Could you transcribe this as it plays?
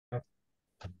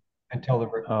until the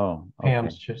Oh, Pam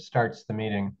okay. starts the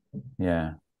meeting.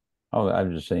 Yeah. Oh, I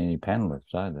was just saying any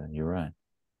panelists either. You're right.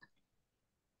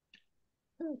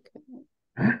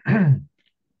 Okay.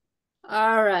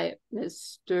 All right,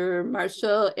 Mr.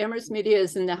 Marshall, Amherst Media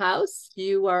is in the house.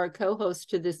 You are a co-host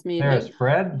to this There's meeting.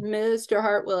 Fred. Mr.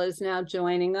 Hartwell is now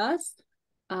joining us.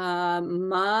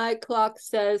 My clock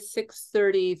says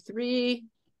 6:33.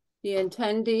 The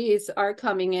attendees are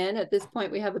coming in. At this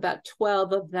point, we have about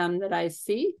 12 of them that I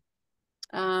see.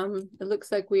 It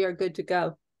looks like we are good to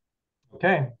go.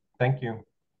 Okay, thank you.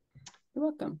 You're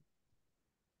welcome.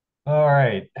 All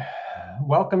right.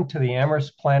 Welcome to the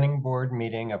Amherst Planning Board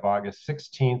meeting of August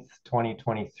 16th,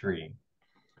 2023.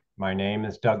 My name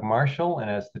is Doug Marshall, and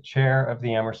as the chair of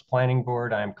the Amherst Planning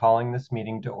Board, I am calling this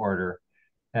meeting to order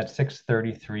at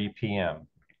 6:33 p.m.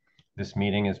 This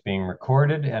meeting is being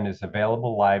recorded and is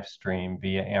available live stream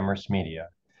via Amherst Media.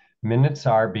 Minutes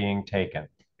are being taken.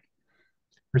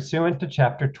 Pursuant to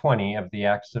Chapter 20 of the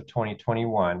Acts of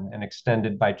 2021 and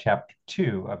extended by Chapter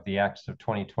 2 of the Acts of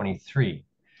 2023,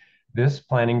 this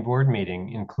planning board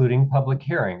meeting, including public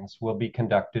hearings, will be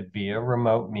conducted via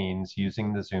remote means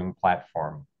using the Zoom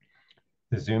platform.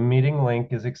 The Zoom meeting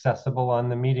link is accessible on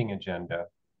the meeting agenda,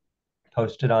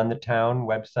 posted on the town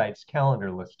website's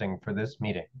calendar listing for this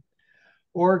meeting.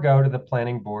 Or go to the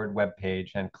planning board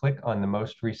webpage and click on the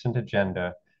most recent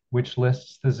agenda, which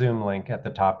lists the Zoom link at the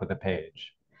top of the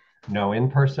page. No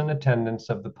in-person attendance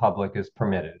of the public is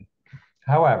permitted.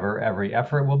 However, every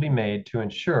effort will be made to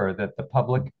ensure that the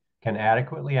public can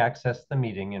adequately access the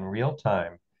meeting in real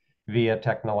time via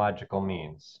technological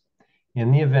means.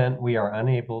 In the event we are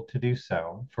unable to do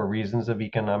so for reasons of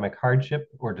economic hardship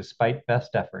or despite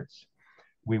best efforts,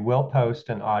 we will post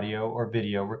an audio or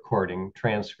video recording,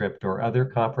 transcript, or other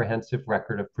comprehensive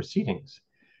record of proceedings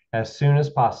as soon as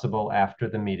possible after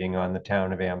the meeting on the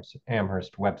Town of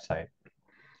Amherst website.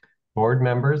 Board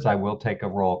members, I will take a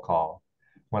roll call.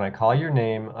 When I call your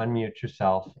name, unmute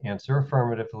yourself, answer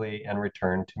affirmatively, and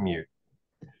return to mute.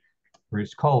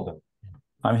 Bruce Colden.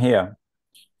 I'm here.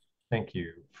 Thank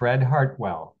you. Fred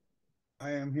Hartwell.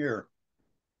 I am here.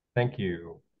 Thank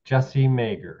you. Jesse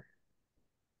Mager.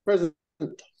 Present.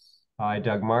 I,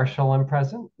 Doug Marshall, am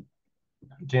present.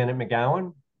 Janet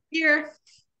McGowan. Here.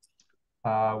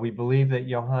 We believe that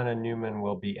Johanna Newman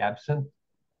will be absent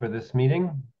for this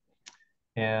meeting.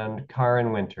 And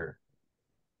Karen Winter.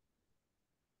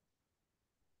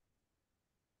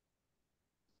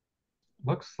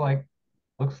 Looks like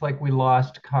we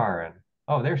lost Karen.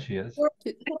 Oh, there she is.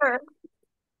 Sure.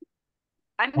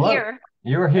 I'm Hello. here.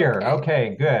 You're here. Okay.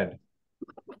 Okay, good.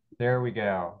 There we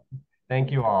go.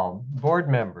 Thank you all. Board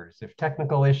members, if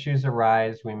technical issues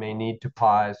arise, we may need to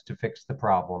pause to fix the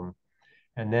problem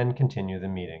and then continue the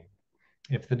meeting.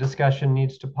 If the discussion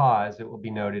needs to pause, it will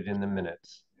be noted in the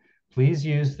minutes. Please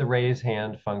use the raise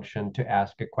hand function to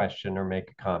ask a question or make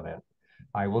a comment.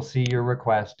 I will see your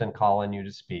request and call on you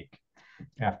to speak.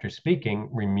 After speaking,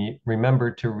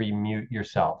 remember to remute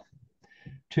yourself.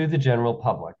 To the general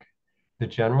public. The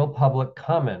general public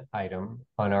comment item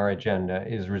on our agenda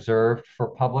is reserved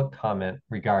for public comment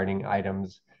regarding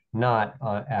items not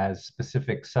as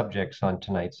specific subjects on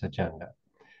tonight's agenda.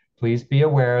 Please be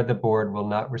aware the board will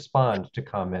not respond to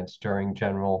comments during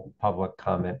general public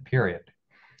comment period.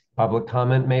 Public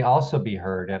comment may also be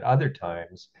heard at other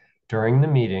times during the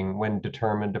meeting when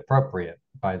determined appropriate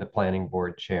by the planning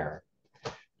board chair.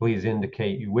 Please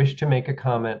indicate you wish to make a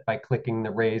comment by clicking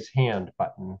the raise hand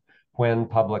button when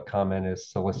public comment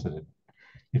is solicited.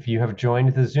 If you have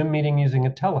joined the Zoom meeting using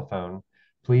a telephone,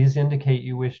 please indicate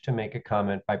you wish to make a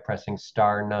comment by pressing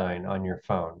 *9 on your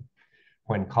phone.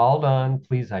 When called on,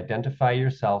 please identify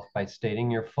yourself by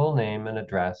stating your full name and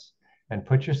address and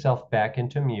put yourself back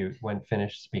into mute when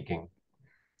finished speaking.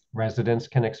 Residents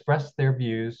can express their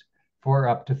views for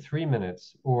up to 3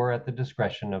 minutes or at the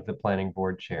discretion of the planning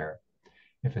board chair.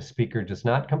 If a speaker does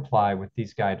not comply with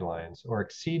these guidelines or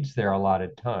exceeds their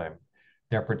allotted time,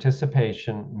 their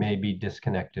participation may be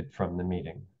disconnected from the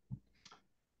meeting.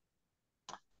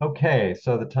 Okay,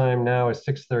 so the time now is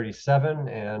 6:37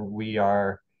 and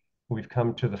we've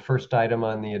come to the first item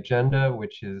on the agenda,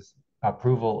 which is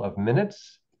approval of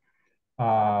minutes.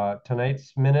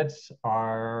 Tonight's minutes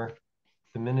are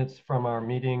the minutes from our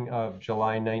meeting of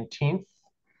July 19th.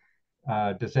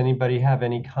 Does anybody have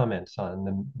any comments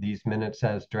on these minutes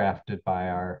as drafted by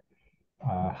our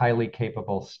highly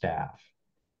capable staff?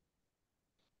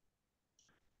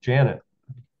 Janet.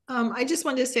 I just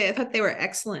wanted to say I thought they were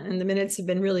excellent and the minutes have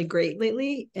been really great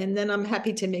lately. And then I'm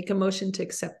happy to make a motion to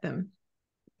accept them.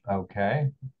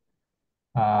 Okay.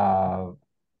 Why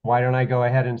don't I go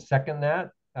ahead and second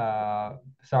that?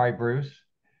 Sorry, Bruce.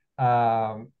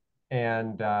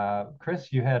 And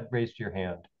Chris, you had raised your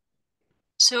hand.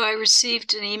 So I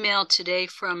received an email today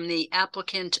from the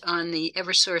applicant on the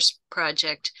Eversource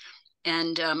project,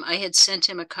 and I had sent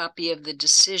him a copy of the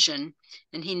decision,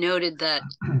 and he noted that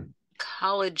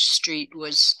College Street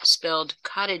was spelled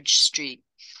Cottage Street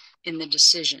in the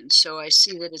decision. So I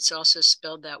see that it's also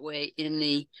spelled that way in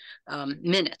the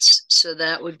minutes. So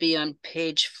that would be on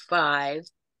page 5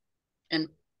 and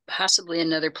possibly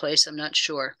another place, I'm not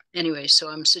sure. Anyway, so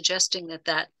I'm suggesting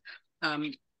that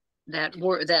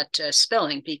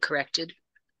spelling be corrected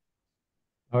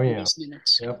Oh, in yeah. these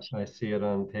minutes. Yep, I see it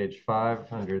on page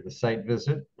 5 under the site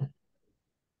visit.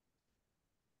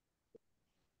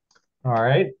 All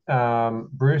right.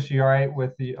 Bruce, you all right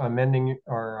with the amending,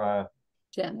 or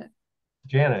Janet.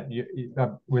 Janet,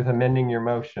 with amending your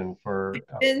motion for,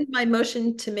 In my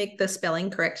motion to make the spelling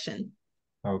correction.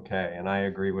 okay, and I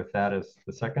agree with that as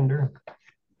the seconder.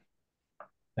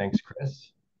 Thanks,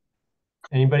 Chris.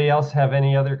 Anybody else have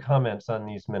any other comments on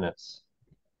these minutes?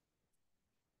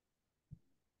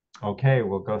 Okay,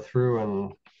 we'll go through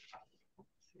and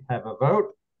have a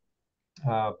vote.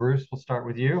 Bruce, we'll start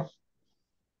with you.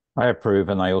 I approve,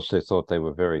 and I also thought they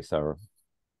were very thorough.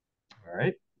 All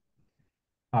right.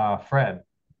 Fred.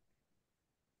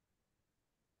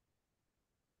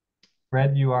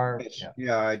 Fred, you are.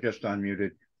 Yeah, I just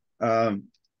unmuted.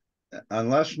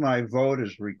 Unless my vote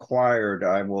is required,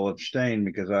 I will abstain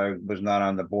because I was not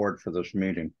on the board for this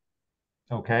meeting.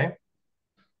 Okay.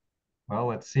 Well,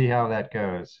 let's see how that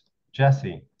goes.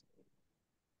 Jesse.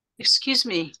 Excuse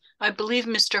me, I believe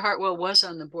Mr. Hartwell was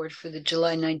on the board for the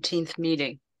July 19th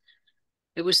meeting.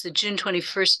 It was the June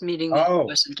 21st meeting that he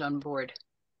wasn't on board.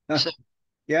 So,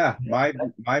 Yeah, my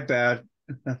bad.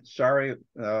 Sorry.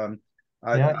 Yeah,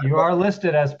 you are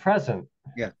listed as present.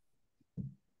 Yeah.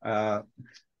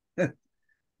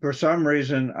 For some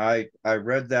reason, I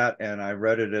read that and I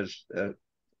read it as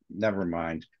never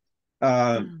mind.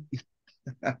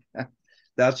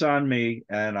 That's on me,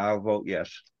 and I'll vote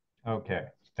yes. Okay,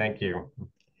 thank you.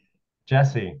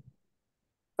 Jesse.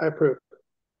 I approve.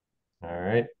 All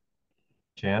right.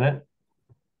 Janet.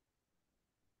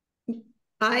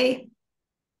 Aye.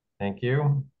 Thank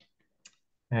you.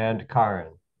 And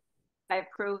Karen. I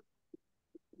approve.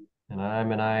 And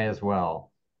I'm an aye as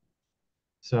well.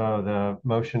 So the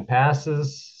motion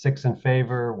passes, 6 in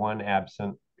favor, 1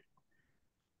 absent.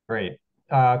 Great.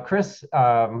 Chris,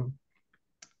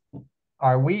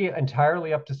 are we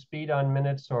entirely up to speed on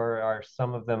minutes, or are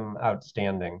some of them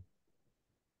outstanding?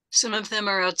 some of them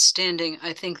are outstanding.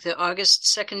 I think the August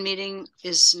 2nd meeting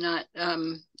is not,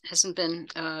 hasn't been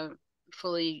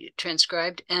fully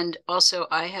transcribed. And also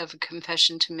I have a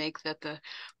confession to make that the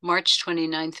March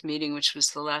 29th meeting, which was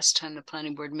the last time the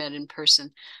planning board met in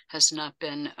person, has not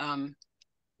been,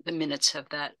 the minutes of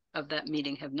that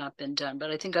meeting have not been done.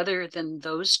 But I think other than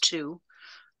those two,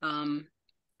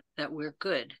 that we're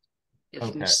good. If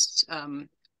Okay. Ms.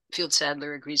 Field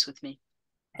Sadler agrees with me.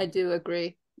 I do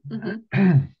agree.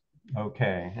 Mm-hmm.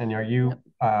 Okay, and are you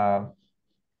I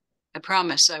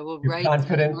promise I will you're write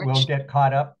confident March we'll get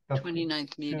caught up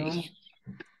 29th meeting. soon?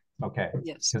 Okay.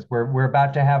 Yes. Because we're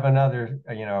about to have another,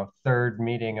 third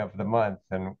meeting of the month,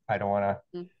 and I don't want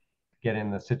to get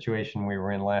in the situation we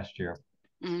were in last year.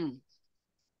 Mm.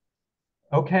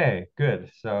 Okay, good.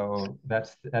 So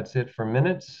that's it for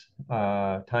minutes.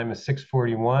 Time is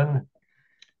 6:41.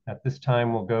 At this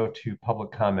time, we'll go to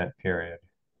public comment period.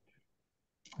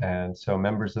 And so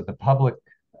members of the public,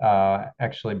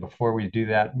 actually, before we do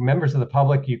that, members of the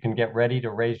public, you can get ready to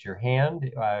raise your hand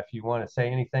if you want to say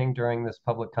anything during this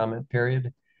public comment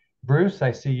period. Bruce,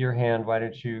 I see your hand. Why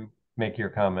don't you make your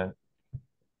comment?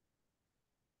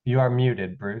 You are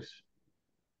muted, Bruce.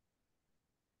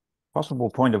 Possible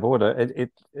point of order.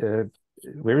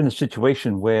 We're in a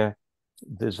situation where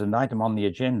there's an item on the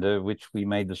agenda which we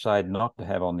may decide not to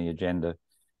have on the agenda.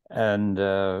 And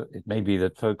it may be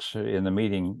that folks in the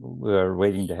meeting were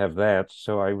waiting to have that.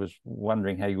 So I was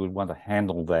wondering how you would want to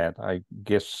handle that. I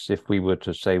guess if we were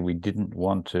to say we didn't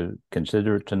want to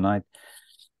consider it tonight,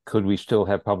 could we still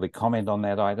have public comment on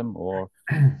that item? Or,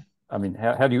 I mean,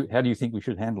 how do you think we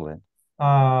should handle it?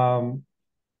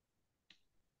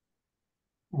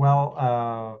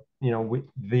 Well,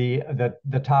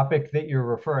 the topic that you're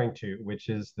referring to, which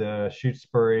is the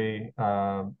Shutesbury,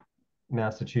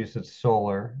 Massachusetts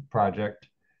solar project,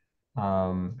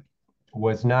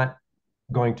 was not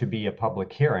going to be a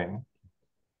public hearing.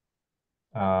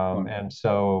 And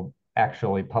so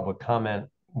actually public comment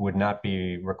would not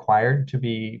be required to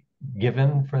be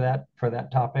given for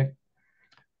that topic.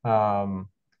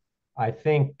 I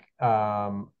think,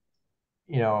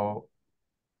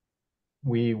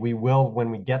 we will,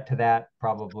 when we get to that,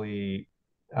 probably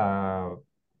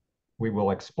we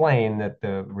will explain that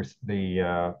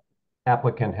the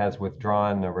applicant has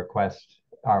withdrawn the request,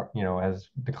 has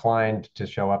declined to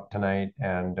show up tonight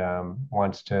and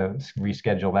wants to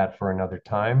reschedule that for another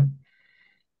time.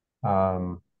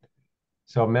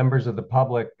 So members of the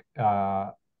public,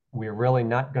 we're really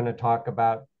not going to talk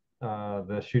about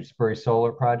the Shutesbury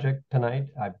Solar Project tonight,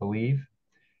 I believe.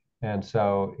 And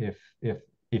so if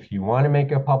you want to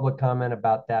make a public comment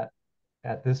about that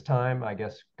at this time, I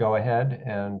guess go ahead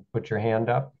and put your hand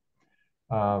up.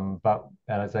 But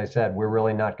as I said, we're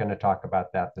really not going to talk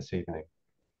about that this evening.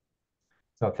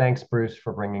 So thanks, Bruce,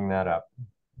 for bringing that up.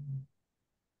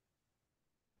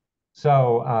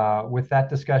 So with that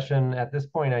discussion, at this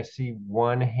point, I see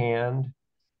one hand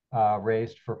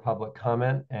raised for public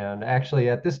comment. And actually,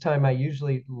 at this time, I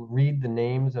usually read the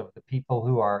names of the people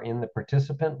who are in the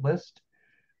participant list,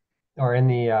 or in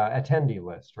the attendee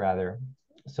list, rather.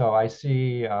 So I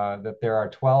see that there are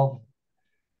 12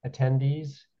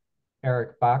 attendees: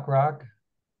 Eric Bachrach,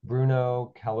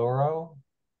 Bruno Caloro,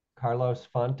 Carlos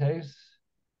Fontes,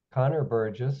 Connor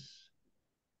Burgess,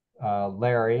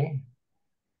 Larry,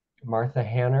 Martha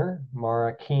Hanner,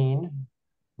 Mara Keene,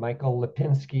 Michael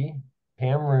Lipinski,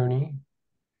 Pam Rooney,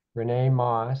 Renee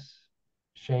Moss,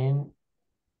 Shane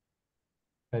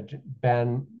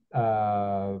Bajnochi,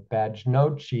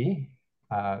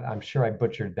 I'm sure I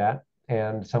butchered that,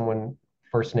 and someone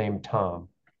first name Tom.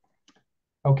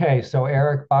 Okay, so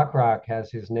Eric Bachrach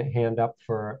has his hand up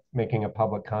for making a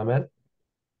public comment.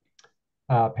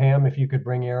 Pam, if you could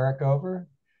bring Eric over.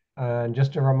 And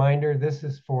just a reminder, this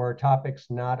is for topics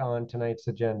not on tonight's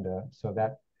agenda. So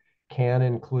that can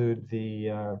include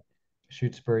the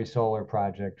Shutesbury Solar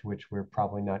Project, which we're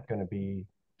probably not going to be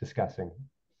discussing.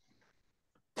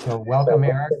 So welcome,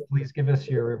 Eric. Please give us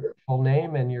your full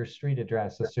name and your street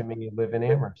address, assuming you live in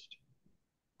Amherst.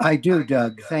 I do,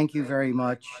 Doug. Thank you very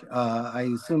much. I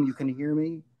assume you can hear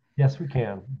me? Yes, we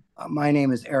can. My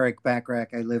name is Eric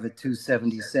Bachrach. I live at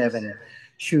 277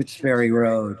 Shutesbury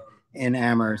Road in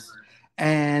Amherst.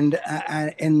 And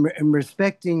in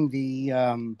respecting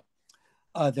the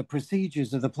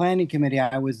procedures of the Planning Committee,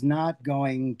 I was not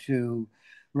going to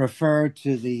refer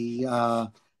to the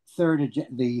third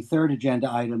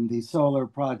agenda item, the solar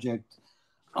project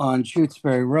on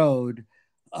Shutesbury Road,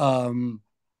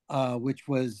 which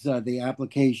was the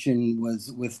application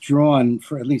was withdrawn,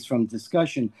 for at least from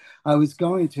discussion. I was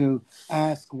going to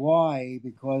ask why,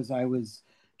 because I was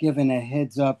given a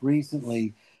heads up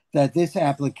recently that this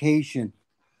application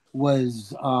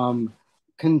was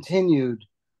continued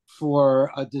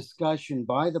for a discussion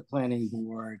by the planning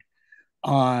board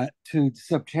to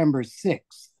September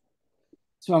 6th.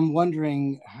 So I'm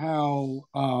wondering how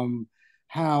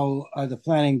the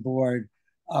planning board,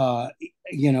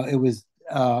 it was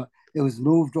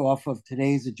moved off of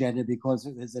today's agenda because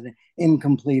it was an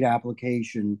incomplete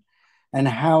application, and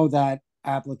how that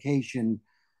application,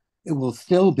 it will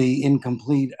still be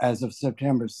incomplete as of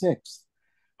September 6th,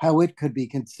 how it could be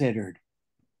considered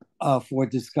for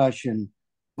discussion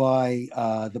by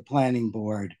the planning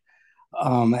board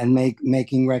and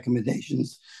making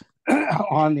recommendations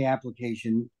on the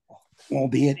application,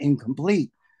 albeit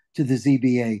incomplete, to the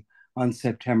ZBA on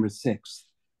September 6th.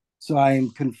 So I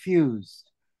am confused,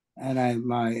 and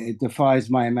it defies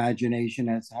my imagination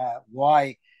as to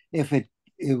why, if it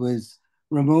was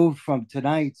removed from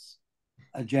tonight's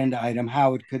agenda item,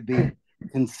 how it could be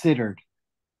considered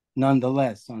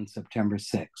nonetheless on September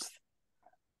 6th.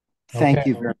 Thank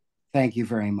you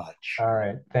very much. All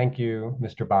right, thank you,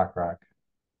 Mr. Bachrach.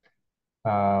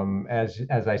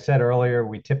 As I said earlier,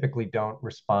 we typically don't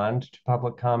respond to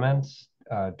public comments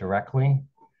directly.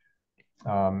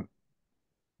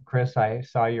 Chris, I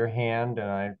saw your hand,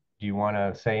 and do you want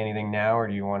to say anything now, or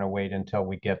do you want to wait until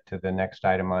we get to the next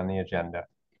item on the agenda?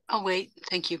 I'll wait.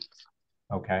 Thank you.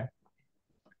 Okay.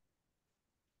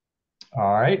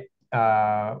 All right.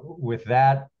 With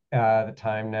that, the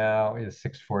time now is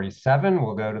 6:47.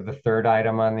 We'll go to the third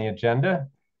item on the agenda,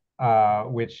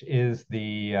 which is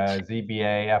the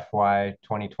ZBA FY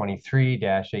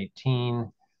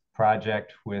 2023-18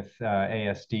 project with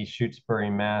ASD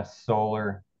Shutesbury Mass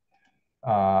Solar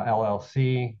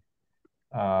LLC,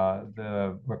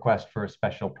 the request for a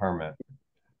special permit.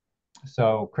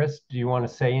 So Chris, do you want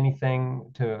to say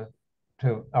anything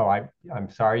I'm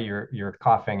sorry, you're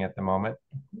coughing at the moment.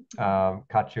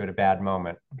 Caught you at a bad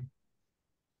moment.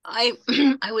 I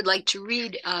would like to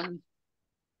read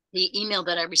the email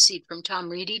that I received from Tom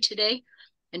Reedy today.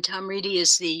 And Tom Reedy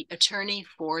is the attorney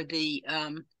for the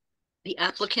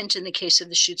applicant in the case of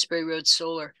the Shutesbury Road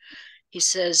Solar. He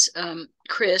says,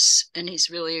 Chris, and he's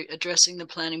really addressing the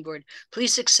planning board,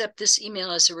 please accept this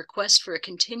email as a request for a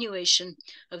continuation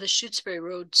of the Shutesbury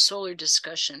Road solar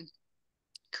discussion,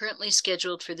 currently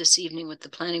scheduled for this evening with the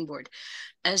planning board.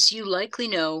 As you likely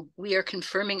know, we are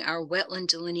confirming our wetland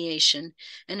delineation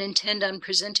and intend on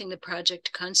presenting the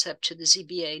project concept to the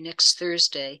ZBA next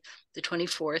Thursday, the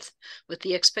 24th, with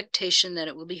the expectation that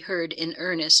it will be heard in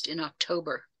earnest in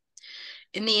October.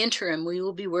 In the interim, we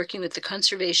will be working with the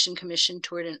Conservation Commission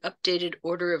toward an updated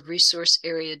order of resource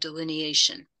area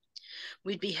delineation.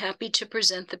 We'd be happy to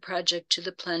present the project to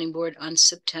the planning board on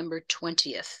September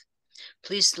 20th.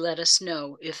 Please let us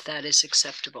know if that is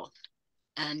acceptable.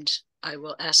 And I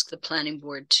will ask the planning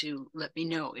board to let me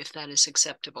know if that is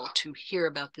acceptable to hear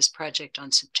about this project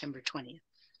on September 20th.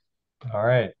 All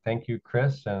right. Thank you,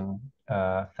 Chris, and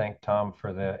thank Tom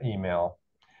for the email.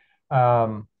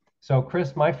 So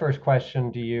Chris, my first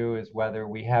question to you is whether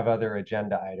we have other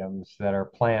agenda items that are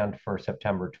planned for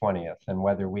September 20th and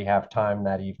whether we have time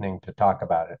that evening to talk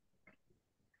about it.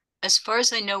 As far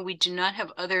as I know, we do not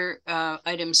have other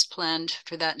items planned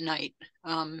for that night.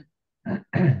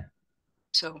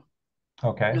 So,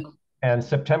 okay. No. And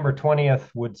September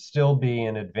 20th would still be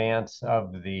in advance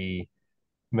of the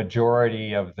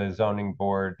majority of the zoning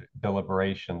board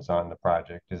deliberations on the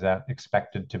project. Is that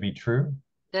expected to be true?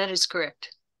 That is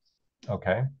correct.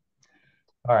 Okay.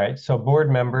 All right. So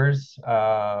board members,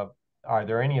 are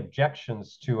there any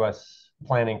objections to us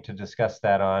planning to discuss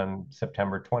that on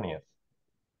September 20th?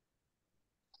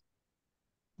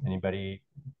 Anybody?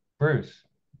 Bruce?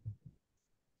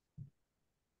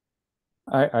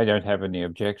 I don't have any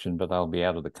objection, but I'll be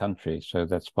out of the country, so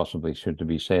that's possibly should to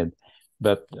be said.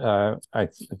 But I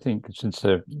think since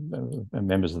the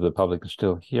members of the public are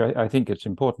still here, I think it's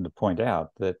important to point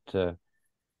out that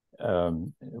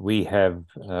we have,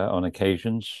 on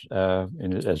occasions,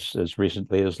 as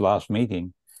recently as last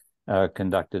meeting,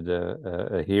 conducted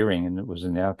a hearing, and it was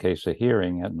in our case a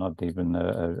hearing and not even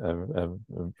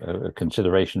a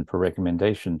consideration for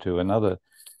recommendation to another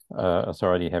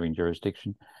authority having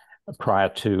jurisdiction prior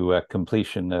to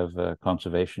completion of a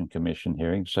Conservation Commission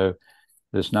hearing. So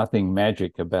there's nothing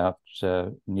magic about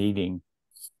needing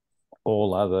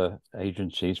all other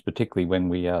agencies, particularly when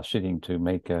we are sitting to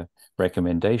make a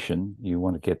recommendation. You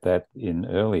want to get that in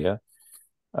earlier.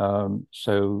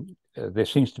 So there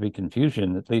seems to be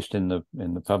confusion, at least in the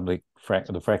public,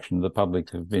 the fraction of the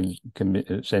public who've been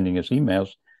sending us emails,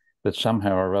 that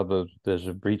somehow or other there's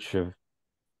a breach of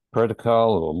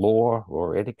protocol or law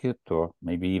or etiquette or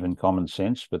maybe even common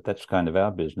sense, but that's kind of our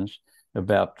business,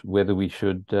 about whether we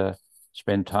should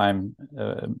spend time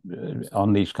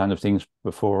on these kind of things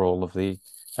before all of the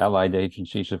allied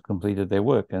agencies have completed their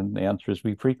work. And the answer is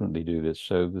we frequently do this.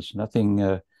 So there's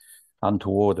nothing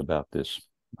untoward about this.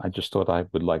 I just thought I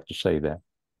would like to say that.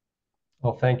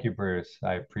 Well, thank you, Bruce.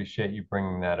 I appreciate you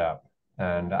bringing that up.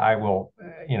 And I will,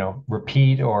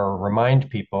 repeat or remind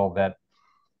people that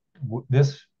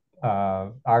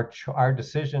our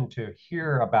decision to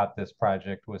hear about this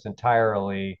project was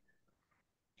entirely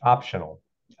optional.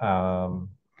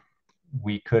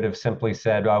 We could have simply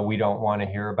said, oh, we don't want to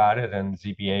hear about it, and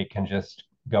ZBA can just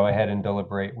go ahead and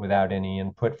deliberate without any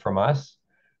input from us.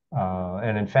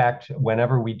 And in fact,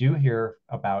 whenever we do hear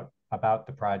about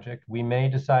the project, we may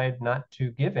decide not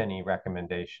to give any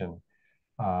recommendation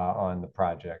on the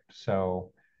project.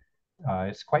 So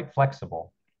it's quite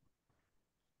flexible.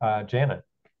 Janet.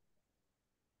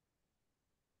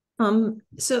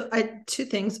 So two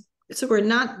things. So we're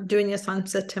not doing this on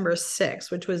September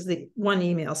 6th, which was the one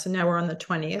email. So now we're on the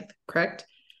 20th, correct?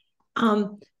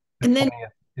 And then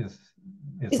is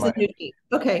the new date.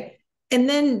 Okay. And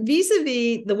then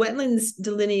vis-a-vis the wetlands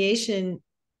delineation,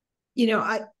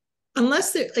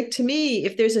 unless to me,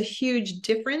 if there's a huge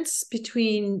difference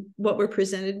between what we're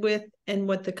presented with and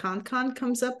what the con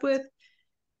comes up with,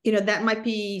 that might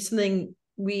be something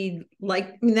we like.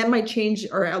 I mean, that might change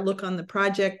our outlook on the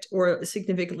project or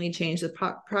significantly change the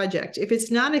project. If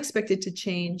it's not expected to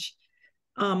change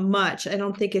much, I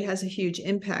don't think it has a huge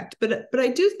impact. But I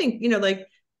do think,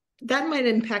 that might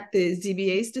impact the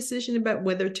ZBA's decision about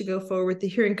whether to go forward with the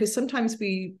hearing, because sometimes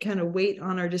we kind of wait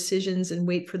on our decisions and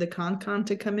wait for the con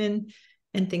to come in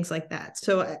and things like that.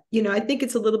 So, I think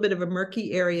it's a little bit of a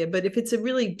murky area, but if it's a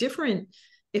really different,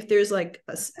 if there's like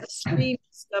a stream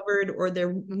discovered or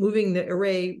they're moving the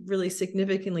array really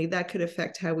significantly, that could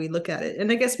affect how we look at it.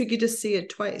 And I guess we could just see it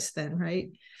twice then, right?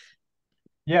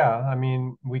 Yeah, I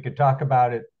mean, we could talk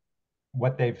about it,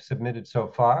 what they've submitted so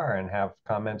far, and have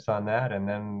comments on that, and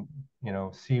then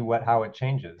see how it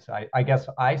changes. I guess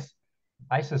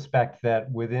I suspect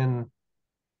that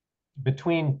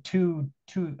between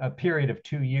a period of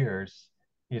 2 years,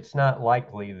 it's not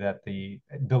likely that the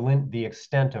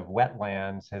extent of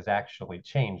wetlands has actually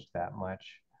changed that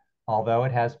much, although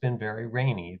it has been very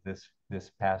rainy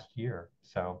this past year.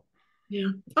 So Yeah.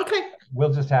 Okay.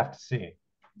 we'll just have to see.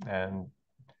 And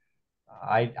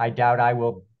I doubt I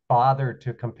will bother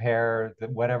to compare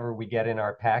whatever we get in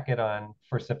our packet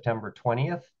for September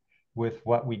 20th with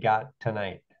what we got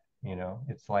tonight. You know,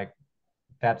 it's like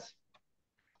that's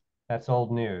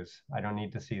old news. I don't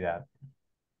need to see that.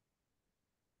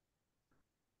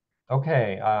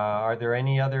 Okay, are there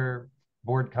any other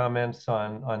board comments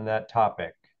on that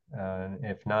topic?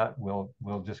 If not,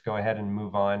 we'll just go ahead and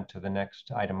move on to the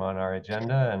next item on our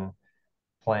agenda and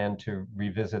plan to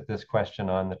revisit this question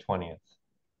on the 20th.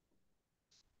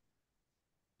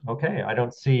 Okay, I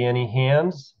don't see any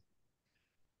hands.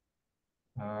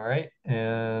 All right,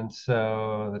 and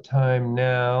so the time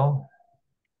now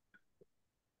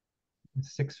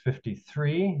is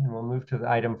 6:53, and we'll move to the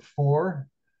item 4.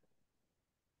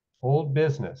 Old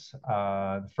business.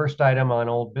 The first item on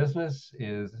old business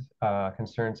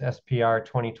concerns SPR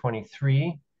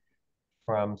 2023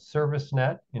 from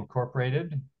ServiceNet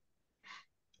Incorporated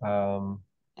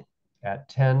at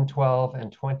 10, 12,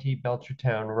 and 20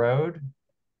 Belchertown Road.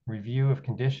 Review of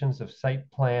conditions of site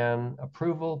plan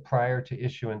approval prior to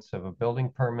issuance of a building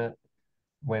permit.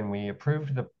 When we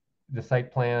approved the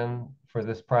site plan for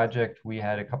this project, we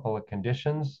had a couple of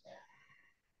conditions.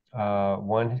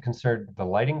 One concerned the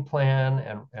lighting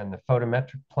plan and the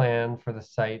photometric plan for the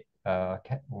site.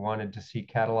 Wanted to see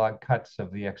catalog cuts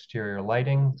of the exterior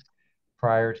lighting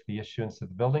prior to the issuance of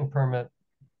the building permit.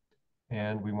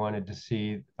 And we wanted to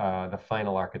see the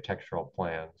final architectural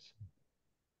plans.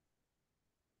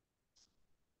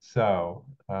 So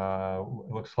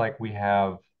it looks like we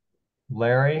have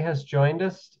Larry has joined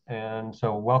us. And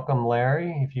so welcome,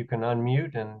 Larry. If you can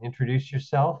unmute and introduce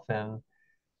yourself, and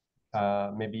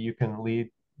maybe you can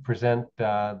present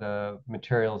the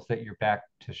materials that you're back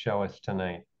to show us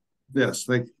tonight. Yes,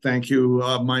 thank you.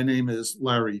 My name is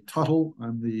Larry Tuttle.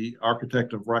 I'm the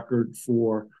architect of record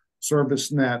for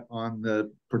ServiceNet on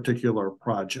the particular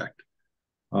project.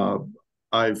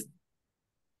 I've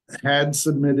had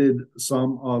submitted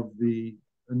some of the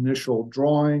initial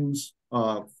drawings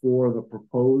for the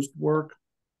proposed work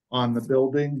on the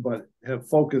building, but have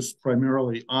focused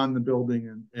primarily on the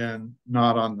building and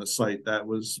not on the site. That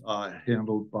was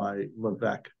handled by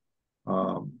Levesque.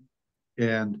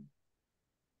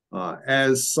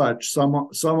 As such, some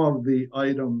of the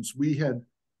items we had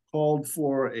called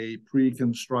for a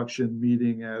pre-construction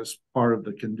meeting as part of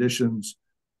the conditions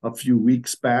a few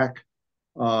weeks back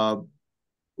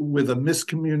with a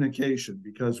miscommunication,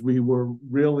 because we were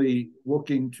really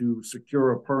looking to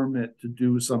secure a permit to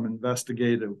do some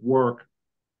investigative work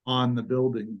on the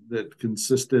building that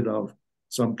consisted of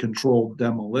some controlled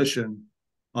demolition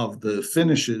of the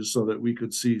finishes so that we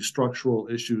could see structural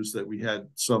issues that we had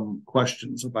some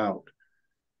questions about.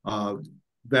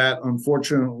 That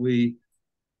unfortunately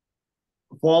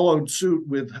followed suit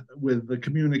with the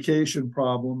communication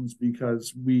problems,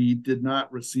 because we did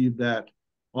not receive that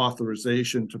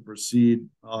authorization to proceed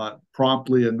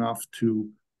promptly enough to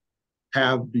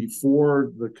have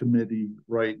before the committee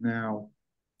right now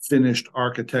finished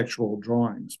architectural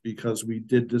drawings, because we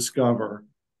did discover,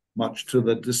 much to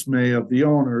the dismay of the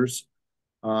owners,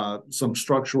 some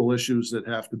structural issues that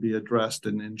have to be addressed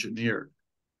and engineered.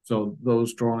 So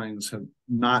those drawings have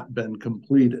not been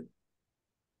completed.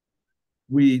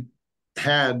 We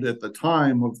had, at the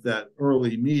time of that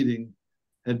early meeting,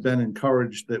 had been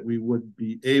encouraged that we would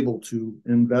be able to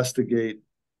investigate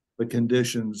the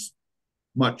conditions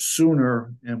much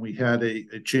sooner, and we had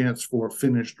a chance for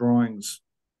finished drawings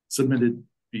submitted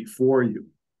before you.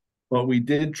 But we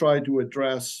did try to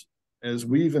address, as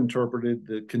we've interpreted,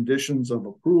 the conditions of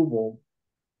approval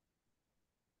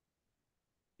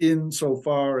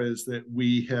insofar as that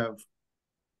we have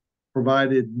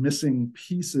provided missing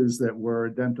pieces that were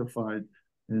identified.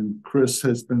 And Chris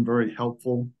has been very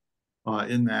helpful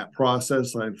in that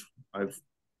process. I've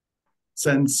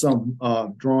sent some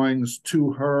drawings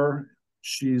to her.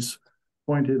 She's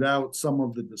pointed out some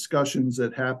of the discussions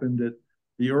that happened at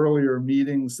the earlier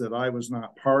meetings that I was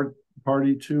not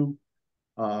party to.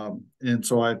 And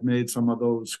so I've made some of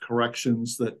those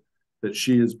corrections that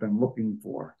she has been looking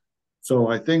for. So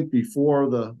I think before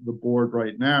the board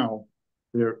right now,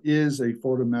 there is a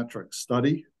photometric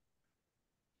study.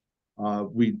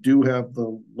 We do have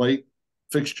the light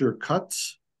fixture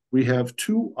cuts. We have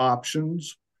two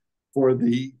options for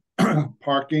the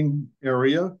parking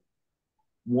area.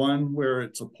 One where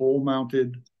it's a pole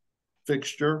mounted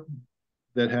fixture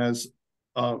that has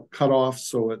cut off,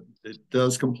 so it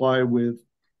does comply with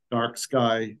dark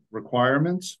sky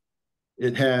requirements.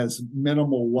 it has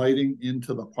minimal lighting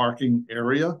into the parking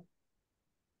area.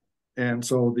 And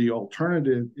so the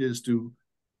alternative is to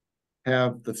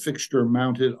have the fixture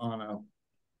mounted on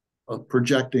a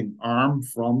projecting arm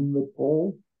from the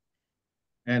pole.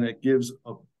 And it gives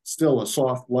still a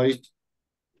soft light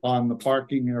on the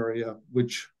parking area,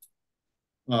 which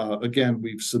again,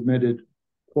 we've submitted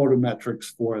photometrics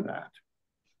for that.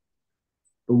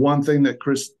 The one thing that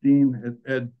Christine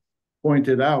had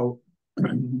pointed out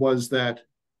was that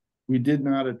we did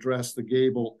not address the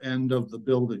gable end of the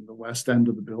building, the west end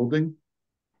of the building.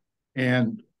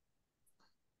 And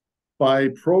by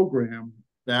program,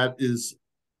 that is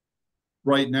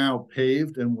right now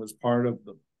paved and was part of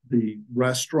the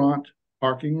restaurant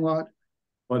parking lot,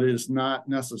 but is not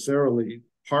necessarily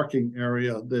parking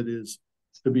area that is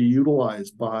to be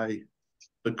utilized by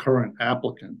the current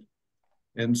applicant.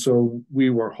 And so we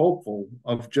were hopeful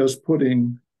of just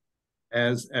putting,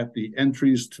 as at the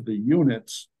entries to the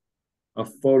units, a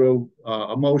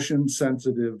motion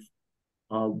sensitive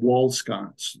wall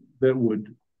sconce that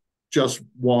would just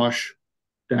wash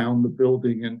down the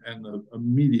building and the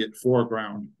immediate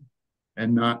foreground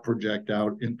and not project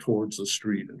out in towards the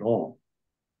street at all.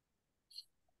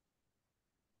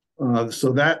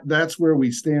 So that's where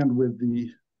we stand with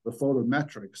the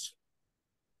photometrics.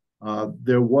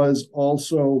 There was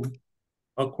also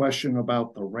a question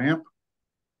about the ramp,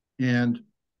 and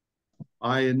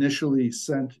I initially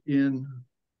sent in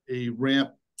a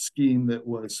ramp scheme that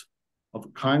was of a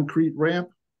concrete ramp.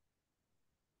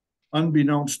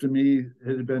 Unbeknownst to me,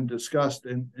 it had been discussed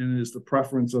and is the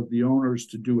preference of the owners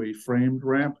to do a framed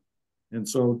ramp. And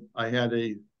so I had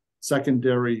a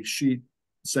secondary sheet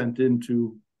sent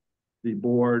into the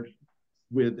board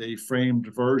with a framed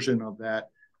version of that.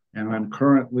 And I'm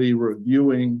currently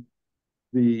reviewing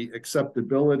the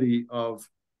acceptability of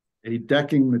a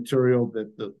decking material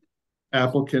that the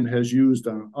applicant has used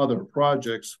on other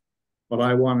projects, but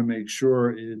I want to make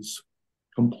sure is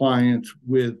compliant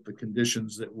with the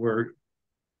conditions that we're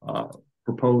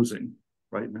proposing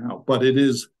right now. But it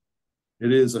is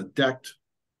a decked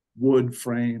wood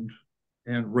framed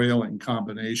and railing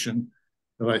combination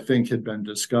that I think had been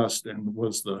discussed and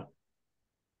was the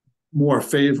more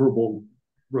favorable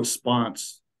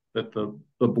response that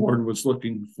the board was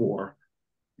looking for.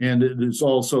 And it is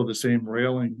also the same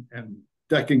railing and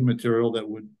decking material that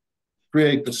would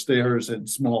create the stairs and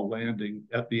small landing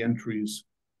at the entries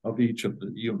of each of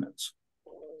the units.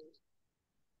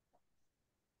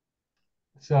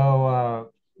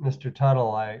 So, Mr.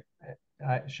 Tuttle,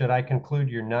 should I conclude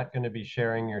you're not going to be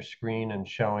sharing your screen and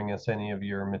showing us any of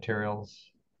your materials?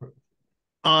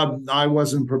 I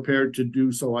wasn't prepared to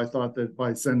do so. I thought that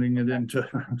by sending it into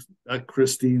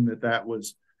Christine, that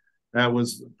was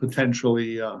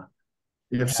potentially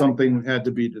if something had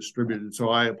to be distributed. So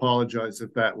I apologize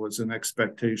if that was an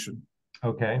expectation.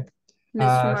 Okay.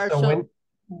 Mr. Marshall. So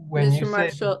when Mr. you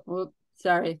Marshall, say, well,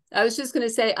 sorry. I was just going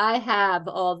to say I have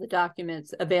all the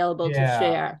documents available to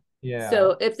share. Yeah.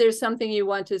 So if there's something you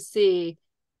want to see,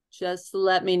 just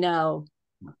let me know.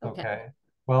 Okay.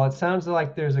 Well, it sounds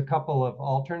like there's a couple of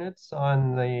alternates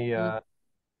on the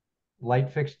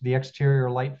the exterior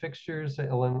light fixtures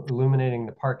illuminating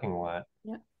the parking lot.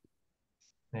 Yeah.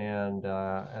 And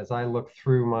as I look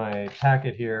through my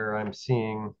packet here, I'm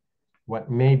seeing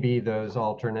what may be those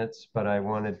alternates, but I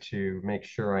wanted to make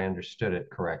sure I understood it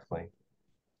correctly.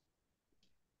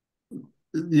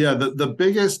 Yeah, the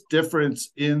biggest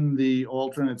difference in the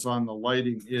alternates on the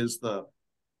lighting is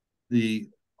the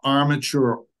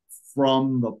armature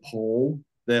from the pole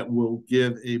that will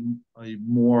give a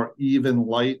more even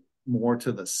light more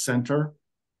to the center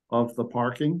of the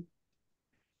parking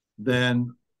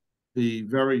than the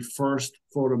very first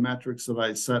photometrics that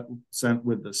I sent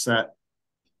with the set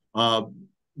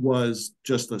was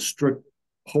just a strict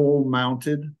pole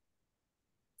mounted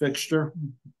fixture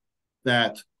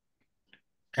that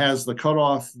has the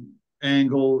cutoff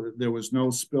angle. There was no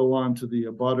spill onto the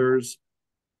abutters,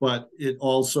 but it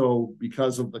also,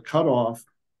 because of the cutoff,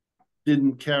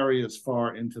 didn't carry as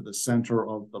far into the center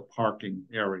of the parking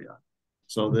area.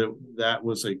 So that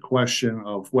was a question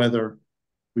of whether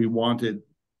we wanted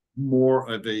more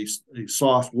of a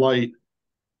soft light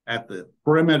at the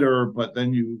perimeter, but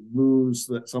then you lose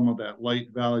some of that light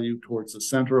value towards the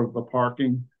center of the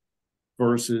parking,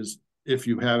 versus if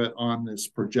you have it on this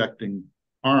projecting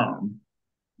arm,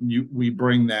 we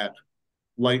bring that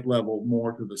light level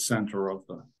more to the center of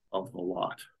the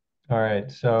lot. All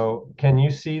right. So can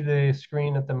you see the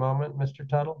screen at the moment, Mr.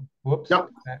 Tuttle? Whoops. Yep.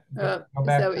 Go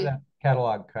back to that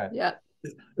catalog cut. Yeah.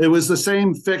 It was the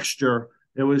same fixture.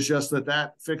 It was just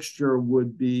that fixture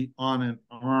would be on an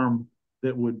arm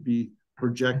that would be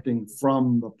projecting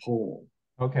from the pole.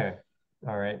 Okay.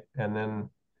 All right. And then,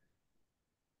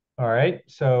 all right.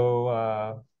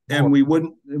 So, And we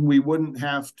wouldn't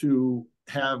have to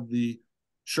have the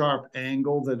sharp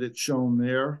angle that it's shown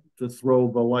there to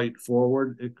throw the light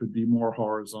forward. It could be more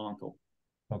horizontal.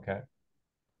 okay.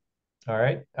 All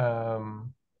right.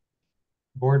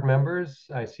 Board members,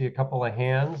 I see a couple of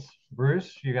hands.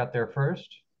 Bruce, you got there first.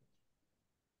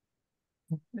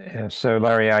 So,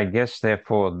 Larry, I guess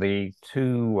therefore the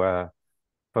two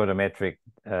photometric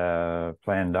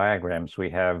plan diagrams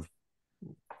we have,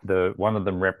 one of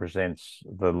them represents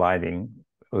the lighting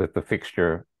with the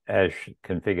fixture as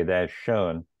configured as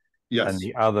shown, Yes. and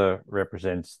the other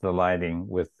represents the lighting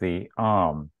with the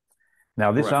arm.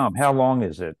 Now, this Correct. arm, how long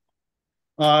is it?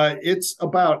 It's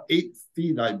about 8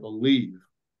 feet, I believe.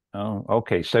 Oh,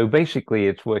 okay. So basically,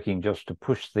 it's working just to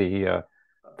push the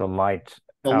light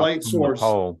The out light from source. the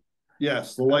pole.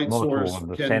 Yes, the light more source toward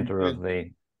the can, center of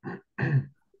the.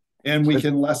 and we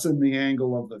can lessen the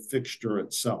angle of the fixture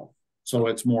itself, so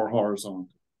it's more horizontal.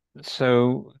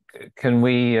 So can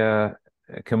we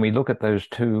look at those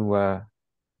two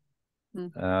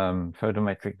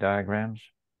photometric diagrams?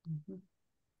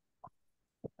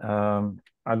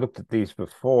 I looked at these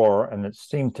before, and it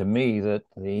seemed to me that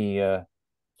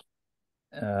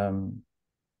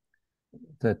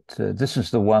this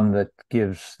is the one that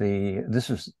gives the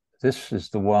this is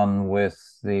the one with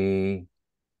the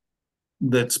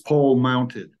that's pole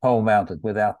mounted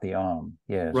without the arm.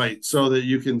 Yes, right, so that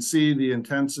you can see the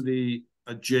intensity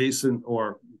adjacent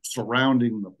or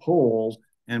surrounding the pole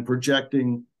and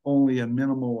projecting only a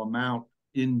minimal amount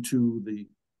into the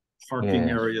parking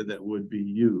area that would be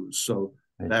used. So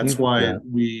that's why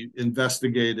we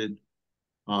investigated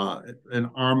an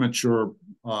armature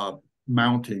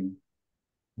mounting.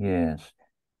 Yes.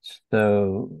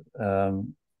 So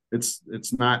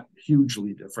it's not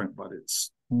hugely different, but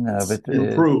it's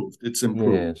improved. It's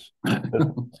improved. Yes.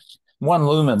 One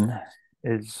lumen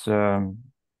is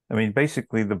I mean,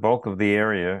 basically the bulk of the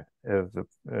area of the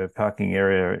parking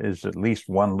area is at least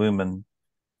 1 lumen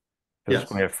per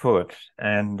square foot.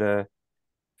 And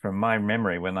from my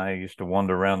memory, when I used to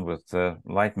wander around with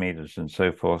light meters and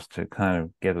so forth to kind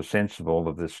of get a sense of all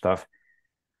of this stuff,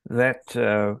 that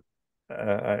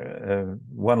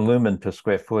 1 lumen per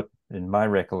square foot, in my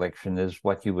recollection, is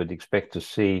what you would expect to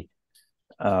see.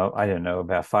 I don't know,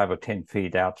 about 5 or 10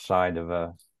 feet outside of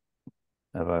a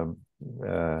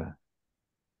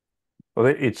well,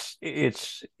 it's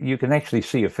you can actually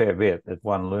see a fair bit at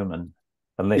 1 lumen,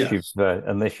 unless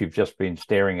you've just been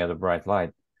staring at a bright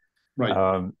light.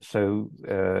 Right. So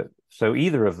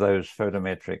either of those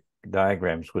photometric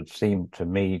diagrams would seem to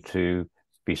me to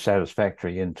be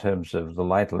satisfactory in terms of the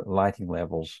lighting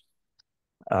levels.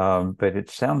 But it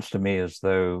sounds to me as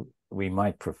though we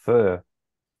might prefer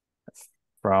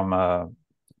from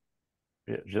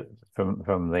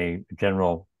the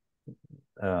general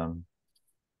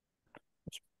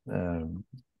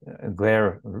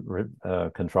glare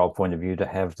control point of view to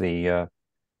have the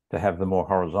more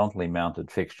horizontally mounted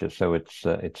fixture, so it's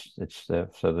so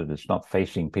that it's not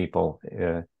facing people.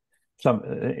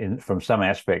 From some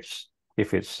aspects,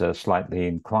 if it's slightly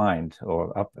inclined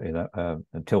or up,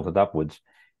 tilted upwards,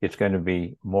 it's going to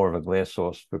be more of a glare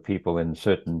source for people in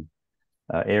certain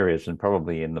areas, and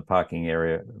probably in the parking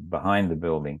area behind the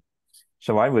building.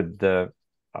 So I would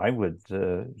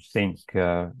think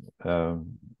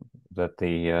that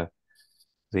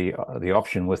the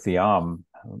option with the arm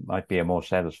might be a more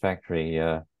satisfactory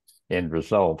end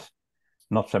result,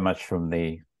 not so much from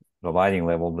the lighting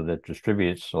level that it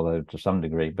distributes, although to some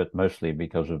degree, but mostly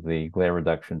because of the glare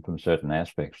reduction from certain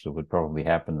aspects that would probably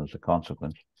happen as a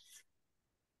consequence.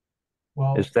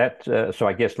 Well, is that so?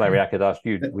 I guess, Larry, I could ask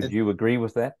you: would you agree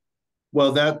with that?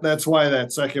 Well, that's why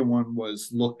that second one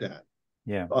was looked at.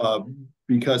 Yeah,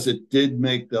 because it did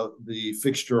make the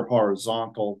fixture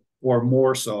horizontal, or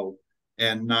more so,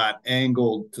 and not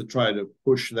angled to try to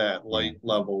push that light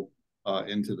level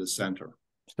into the center.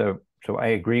 So I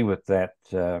agree with that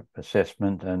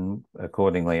assessment, and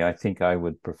accordingly, I think I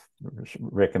would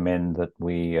recommend that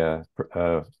we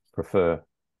prefer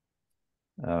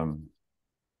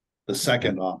the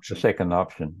second option. The second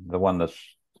option, the one that's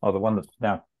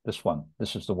now this one.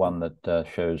 This is the one that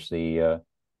shows the.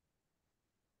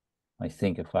 I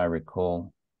think, if I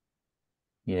recall,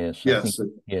 yes. Yes.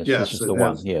 This is the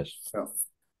one. Yes. Yeah.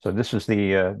 So this is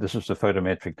the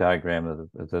photometric diagram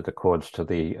that accords to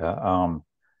the arm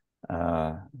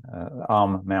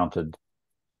mounted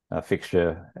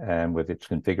fixture, and with its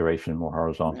configuration more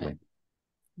horizontally.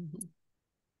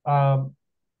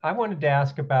 I wanted to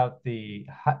ask about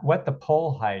what the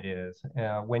pole height is.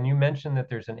 When you mentioned that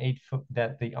there's an 8 foot,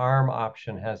 that the arm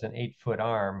option has an 8 foot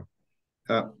arm,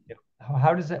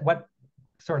 How does it,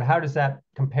 how does that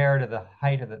compare to the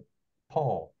height of the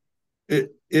pole?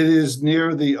 It is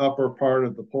near the upper part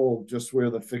of the pole, just where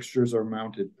the fixtures are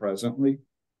mounted presently.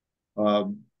 But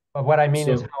what I mean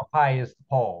is, how high is the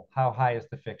pole? How high is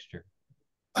the fixture?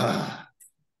 I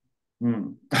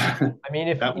mean,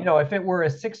 if if it were a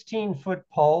 16-foot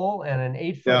pole and an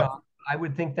 8-foot off, I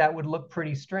would think that would look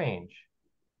pretty strange.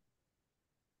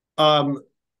 Oh,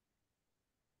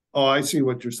 I see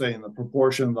what you're saying. The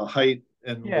proportion of the height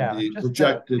and the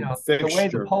projected fixture. The way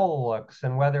the pole looks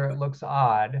and whether it looks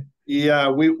odd. Yeah,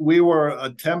 we were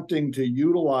attempting to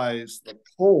utilize the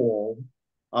pole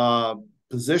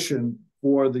position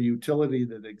for the utility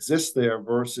that exists there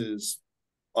versus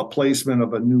a placement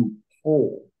of a new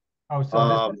pole. Oh,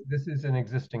 so this is an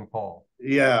existing pole.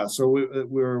 Yeah, so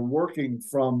we're working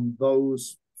from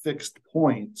those fixed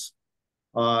points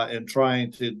and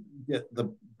trying to get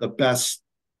the best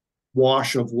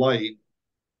wash of light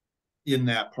in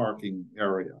that parking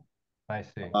area. I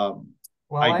see. Well,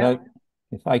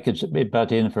 if I could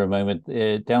butt in for a moment,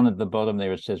 down at the bottom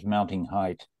there it says mounting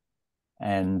height,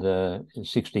 and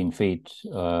 16 feet.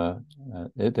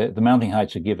 The mounting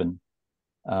heights are given.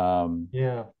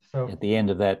 Yeah. So at the end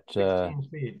of that 16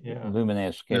 feet,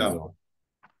 Luminaire schedule.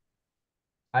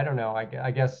 I don't know.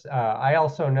 I guess I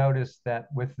also noticed that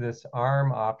with this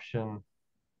arm option,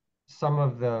 some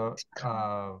of the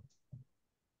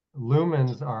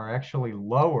lumens are actually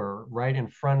lower right in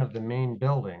front of the main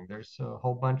building. There's a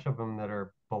whole bunch of them that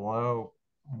are below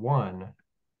 1.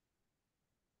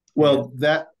 Well,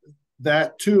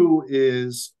 that too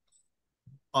is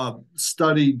a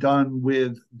study done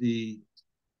with the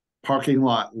parking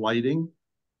lot lighting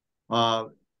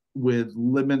with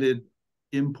limited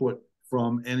input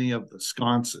from any of the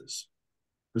sconces,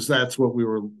 because that's what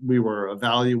we were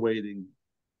evaluating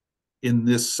in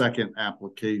this second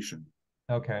application.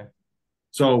 Okay.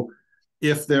 So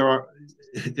if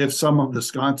some of the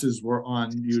sconces were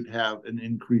on, you'd have an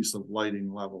increase of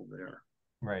lighting level there.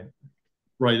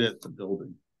 Right at the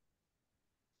building.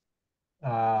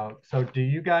 So do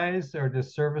you guys or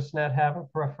does ServiceNet have a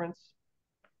preference?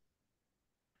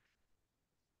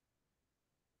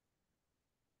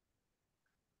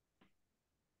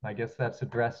 I guess that's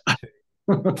addressed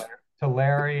to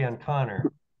Larry and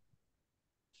Connor.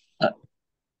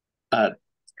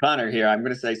 Connor here. I'm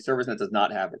going to say ServiceNet does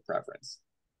not have a preference.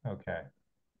 Okay.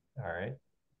 All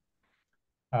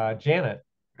right. Janet.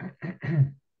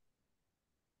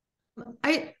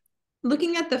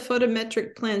 Looking at the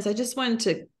photometric plans, I just wanted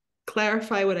to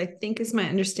clarify what I think is my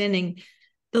understanding.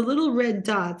 The little red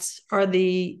dots are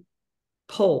the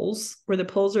poles, where the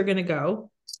poles are going to go.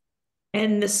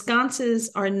 And the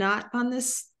sconces are not on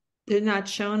this. They're not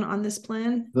shown on this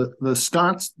plan.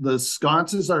 The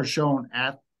sconces are shown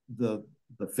at the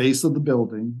face of the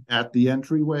building, at the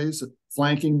entryways,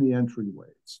 flanking the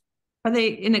entryways. Are they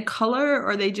in a color,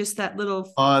 or are they just that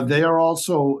little? They are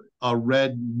also a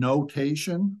red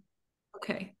notation.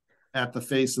 Okay. At the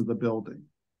face of the building,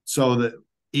 so that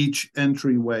each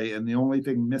entryway, and the only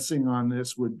thing missing on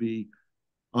this would be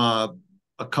a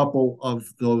couple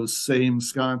of those same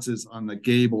sconces on the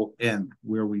gable end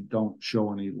where we don't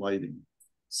show any lighting.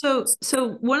 So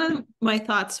one of my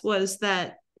thoughts was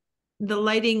that the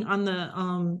lighting on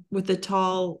the with the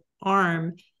tall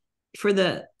arm for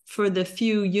the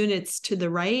few units to the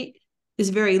right is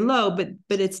very low, but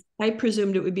I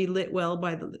presumed it would be lit well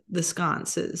by the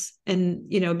sconces, and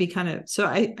be kind of, so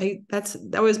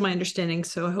that was my understanding,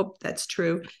 so I hope that's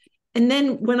true. And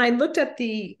then when I looked at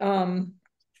the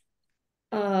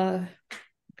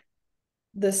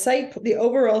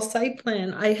overall site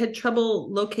plan, I had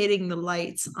trouble locating the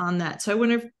lights on that. So I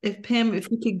wonder if Pam,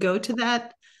 if we could go to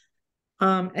that.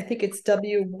 I think it's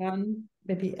W1,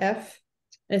 maybe F.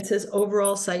 And it says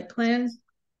overall site plan.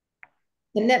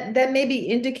 And that may be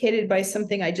indicated by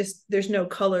something, there's no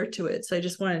color to it. So I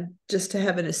just wanted to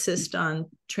have an assist on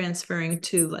transferring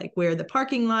to like where the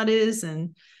parking lot is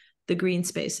and the green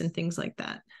space and things like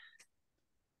that.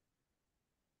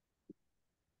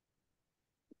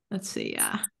 Let's see.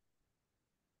 Yeah.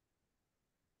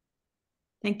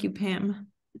 Thank you, Pam.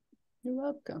 You're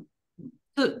welcome.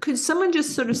 So could someone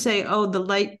just sort of say, oh, the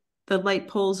light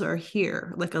poles are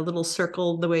here, like a little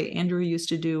circle, the way Andrew used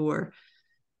to do, or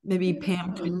maybe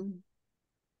Pam could.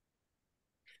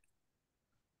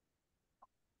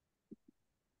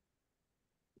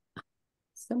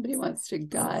 Somebody wants to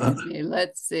guide me.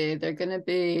 Let's see. They're going to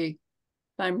be,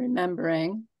 if I'm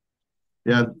remembering.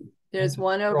 Yeah. There's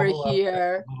one over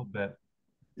here. A little bit.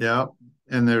 Yeah.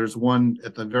 And there's one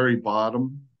at the very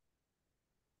bottom.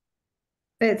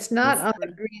 It's not on the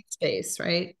green space,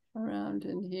 right? Around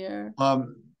in here.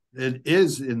 it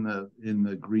is in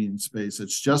the green space.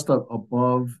 It's just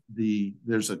above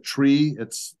there's a tree.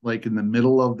 It's like in the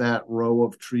middle of that row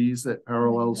of trees that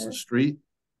parallels the street.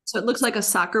 So it looks like a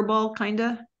soccer ball, kind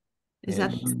of. Is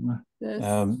that This.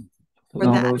 or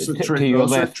No, that? those are to your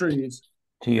those are left, trees.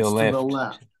 to your It's left, to the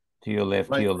left. to your left,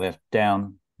 to Right. your left,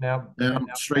 down. Now,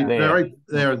 Straight There. right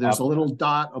there. There's a Up. little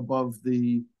dot above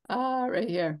Right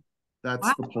here. that's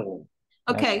Wow. the pole.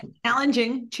 Okay,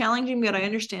 challenging, but I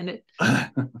understand it.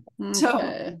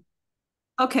 So,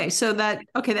 Okay. so that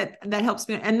helps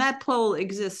me. And that pole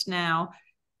exists now.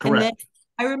 And then Correct.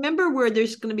 I remember where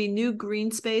there's going to be new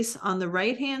green space on the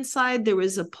right-hand side. There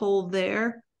was a pole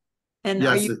there. And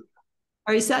Yes,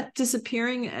 is that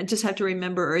disappearing? I just have to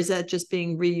remember, or is that just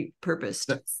being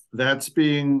repurposed? that's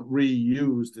being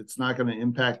reused. It's not going to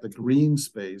impact the green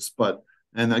space,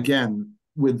 and again,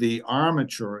 with the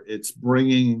armature, it's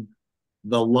bringing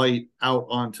the light out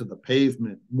onto the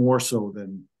pavement more so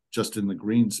than just in the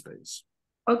green space.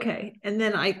 Okay. And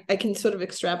then I can sort of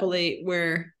extrapolate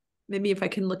where maybe if I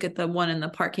can look at the one in the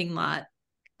parking lot,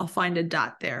 I'll find a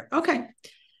dot there. Okay.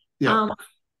 Yeah.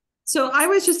 So I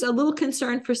was just a little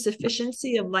concerned for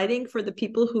sufficiency of lighting for the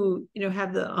people who,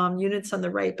 have the units on the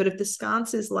right. But if the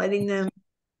sconce is lighting them,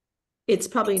 it's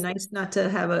probably nice not to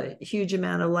have a huge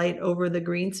amount of light over the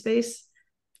green space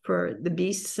for the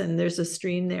beasts, and there's a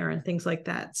stream there and things like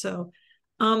that. So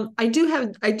I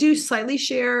do slightly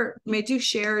share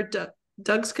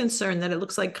Doug's concern that it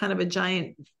looks like kind of a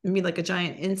giant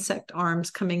insect arms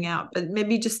coming out, but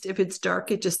maybe just if it's dark,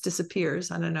 it just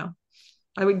disappears. I don't know.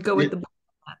 I would go with the.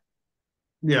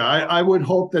 Yeah, I would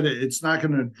hope that it's not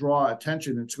going to draw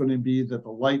attention. It's going to be that the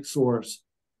light source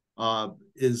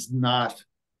is not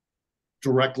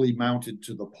directly mounted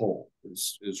to the pole.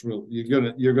 Is real.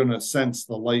 You're gonna sense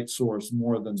the light source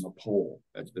more than the pole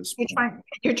at this point.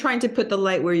 You're trying to put the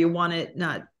light where you want it,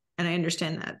 not, and I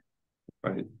understand that.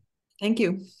 Right. Thank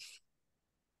you.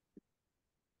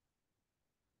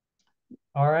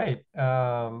 all right.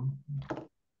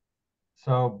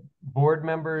 So board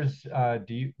members,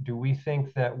 do we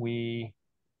think that we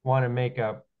want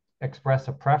to express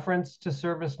a preference to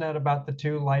ServiceNet about the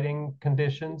two lighting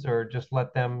conditions, or just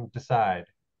let them decide?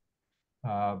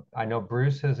 I know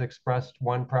Bruce has expressed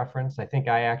one preference. I think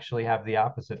I actually have the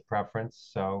opposite preference.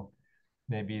 So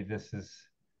maybe this is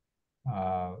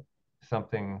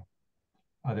something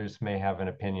others may have an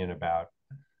opinion about.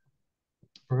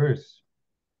 Bruce.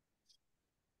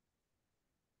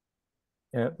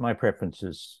 Yeah, my preference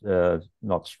is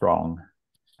not strong,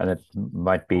 and it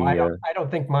might be. Well, I don't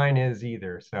think mine is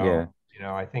either. So yeah.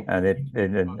 I think,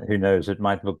 and who knows, it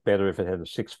might look better if it had a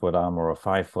 6-foot arm or a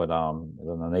 5-foot arm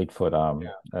than an 8-foot arm.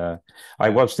 Yeah. I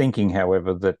was thinking,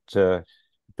 however, that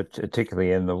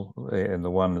particularly in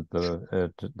the one at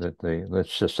the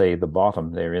let's just say the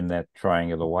bottom there in that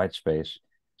triangular white space,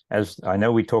 as I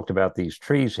know we talked about these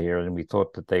trees here, and we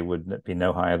thought that they would be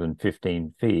no higher than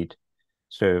 15 feet.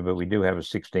 So, but we do have a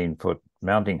 16-foot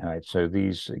mounting height. So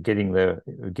these getting the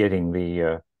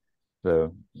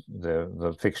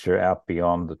fixture out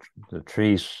beyond the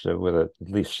trees with at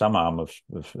least some arm of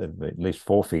at least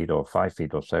 4 feet or 5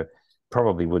 feet or so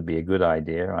probably would be a good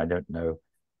idea. I don't know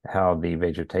how the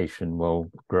vegetation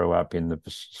will grow up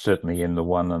certainly in the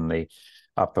one on the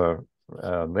upper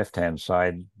left-hand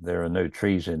side. There are no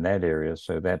trees in that area,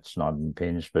 so that's not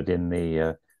impinged. But in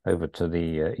the over to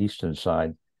the eastern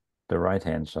side, the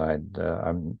right-hand side,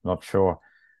 I'm not sure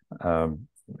how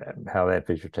that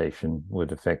vegetation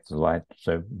would affect the light.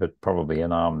 So, but probably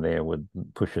an arm there would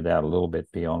push it out a little bit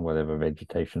beyond whatever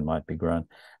vegetation might be grown.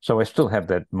 So I still have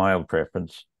that mild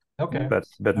preference, okay,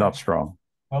 but not strong.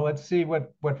 Well, let's see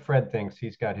what Fred thinks.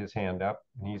 He's got his hand up,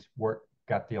 and he's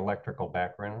got the electrical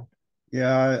background.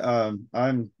 Yeah,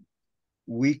 I'm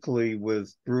weakly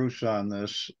with Bruce on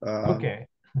this. Okay.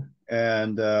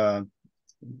 And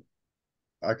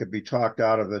I could be talked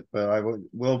out of it, but I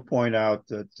will point out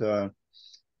that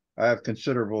I have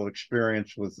considerable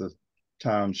experience with the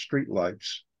town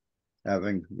streetlights,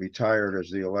 having retired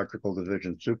as the electrical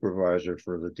division supervisor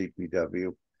for the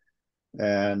DPW.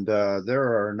 And there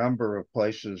are a number of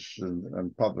places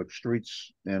and public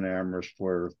streets in Amherst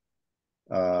where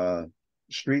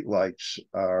streetlights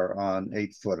are on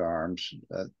 8-foot arms.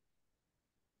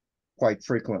 Quite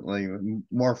frequently,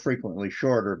 more frequently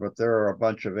shorter, but there are a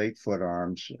bunch of 8-foot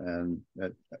arms, and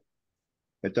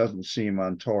it doesn't seem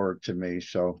untoward to me.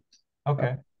 So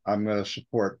okay, I'm going to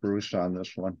support Bruce on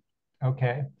this one.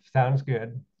 Okay, sounds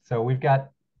good. So we've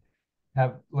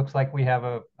looks like we have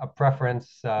a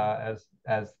preference as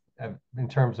in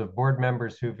terms of board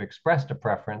members who've expressed a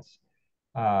preference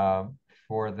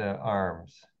for the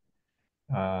arms.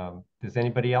 Does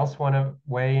anybody else want to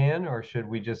weigh in, or should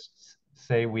we just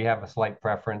say we have a slight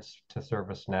preference to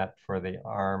ServiceNet for the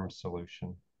ARM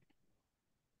solution?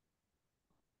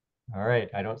 All right,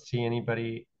 I don't see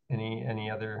anybody, any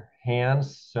other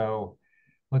hands. So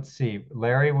let's see.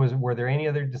 Larry, were there any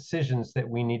other decisions that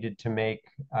we needed to make?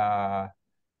 It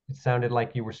sounded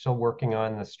like you were still working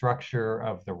on the structure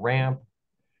of the ramp.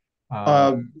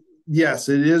 Yes,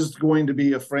 it is going to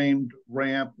be a framed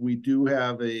ramp. We do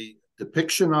have a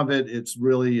depiction of it. It's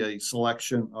really a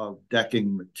selection of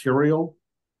decking material.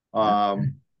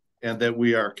 And that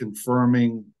we are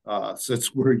confirming,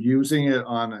 since we're using it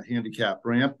on a handicap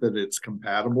ramp, that it's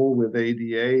compatible with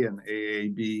ADA and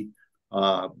AAB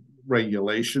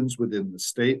regulations within the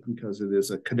state, because it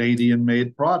is a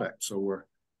Canadian-made product. So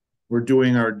we're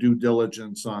doing our due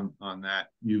diligence on that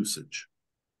usage.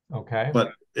 Okay.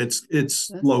 But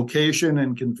its location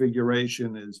and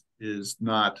configuration is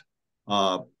not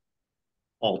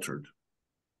altered.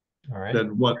 All right.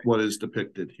 Than what is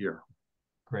depicted here.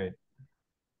 Great.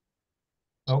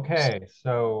 Okay,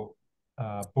 so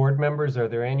board members, are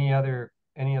there any other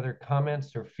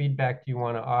comments or feedback you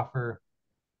want to offer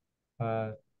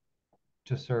to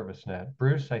ServiceNet?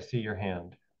 Bruce, I see your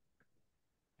hand.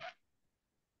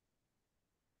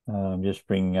 I'm just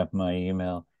bringing up my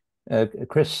email.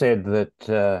 Chris said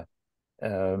that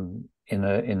in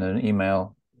an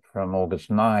email from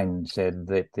August 9 said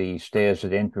that the stairs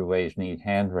at entryways need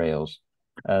handrails,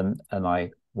 and I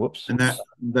whoops. And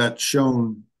that's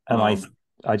shown. And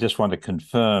I just want to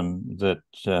confirm that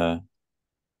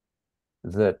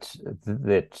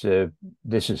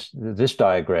this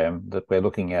diagram that we're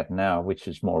looking at now, which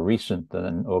is more recent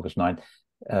than August 9,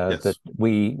 yes. That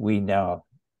we now.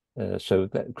 So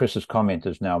that Chris's comment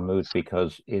is now moot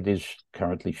because it is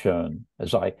currently shown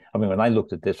as I mean, when I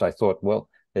looked at this, I thought, well,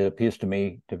 it appears to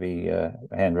me to be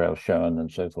handrails shown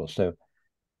and so forth. So,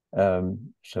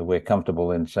 so we're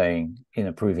comfortable in saying, in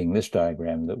approving this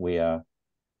diagram, that we are.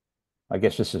 I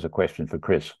guess this is a question for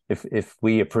Chris. If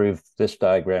we approve this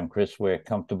diagram, Chris, we're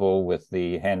comfortable with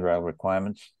the handrail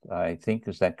requirements, I think.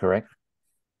 Is that correct?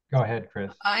 Go ahead,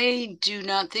 Chris. I do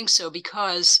not think so,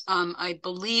 because I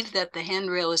believe that the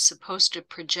handrail is supposed to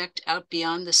project out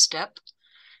beyond the step.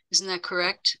 Isn't that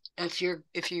correct? If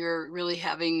you're really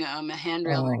having a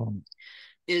handrail that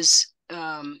is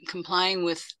complying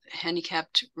with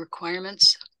handicapped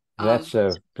requirements. That's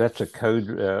a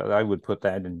code. I would put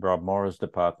that in Rob Morris'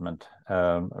 department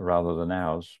rather than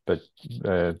ours, but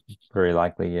very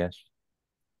likely, yes.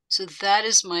 So that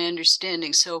is my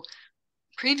understanding. So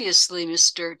previously,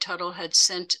 Mr. Tuttle had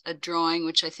sent a drawing,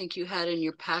 which I think you had in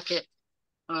your packet,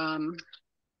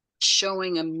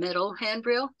 showing a metal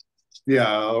handrail.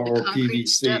 Yeah, or PVC.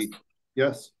 Stuff.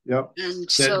 Yes, yep. And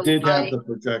that so did have the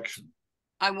projection.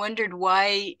 I wondered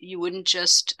why you wouldn't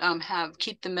just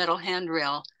keep the metal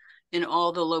handrail in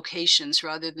all the locations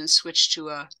rather than switch to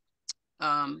a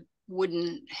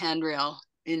wooden handrail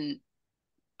in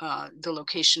the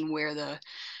location where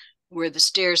the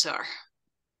stairs are.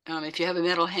 If you have a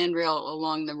metal handrail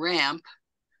along the ramp,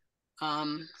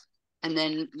 and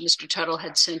then Mr. Tuttle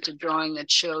had sent a drawing that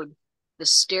showed the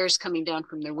stairs coming down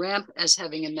from the ramp as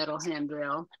having a metal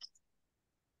handrail.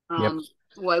 Yep.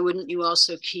 Why wouldn't you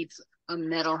also keep a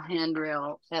metal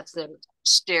handrail at the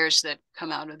stairs that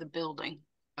come out of the building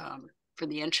for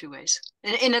the entryways?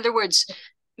 In other words,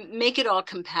 make it all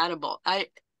compatible. I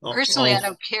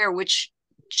don't care which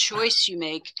choice you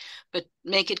make, but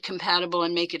make it compatible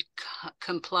and make it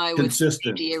comply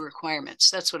consistent with ADA requirements.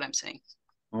 That's what I'm saying.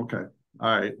 Okay.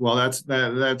 All right. Well,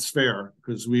 that's fair,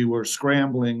 because we were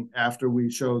scrambling after we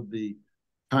showed the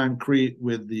concrete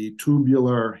with the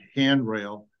tubular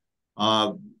handrail.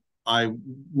 I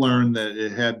learned that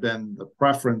it had been the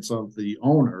preference of the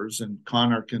owners, and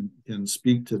Connor can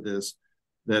speak to this,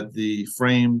 that the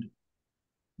framed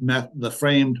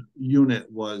unit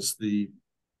was the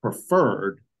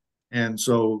preferred, and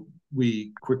so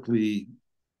we quickly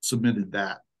submitted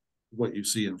that, what you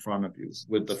see in front of you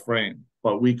with the frame.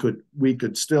 But we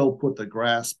could still put the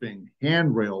grasping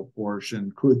handrail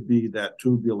portion, could be that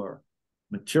tubular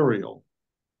material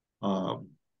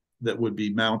that would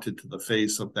be mounted to the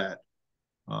face of that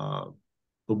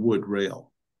the wood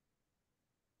rail.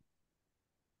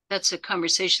 That's a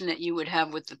conversation that you would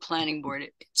have with the planning board.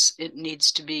 It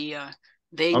needs to be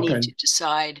they need to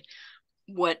decide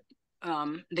what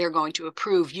they're going to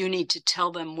approve. You need to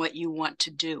tell them what you want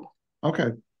to do.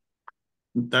 Okay,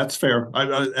 that's fair.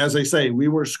 As I say, we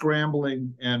were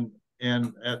scrambling, and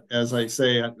as I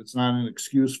say, it's not an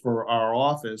excuse for our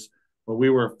office, but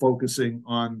we were focusing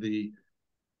on the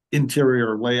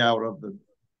interior layout of the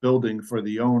building for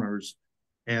the owners,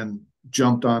 and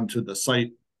jumped onto the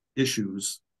site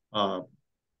issues a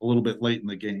little bit late in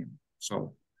the game.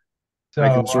 So So,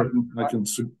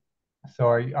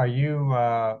 are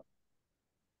you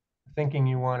thinking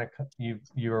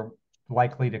you're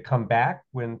likely to come back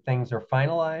when things are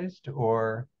finalized,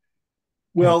 or?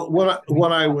 Well,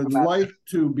 what I would like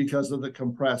to, because of the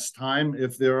compressed time,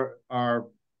 if there are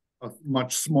a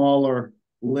much smaller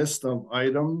list of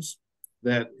items,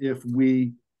 that if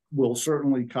we will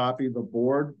certainly copy the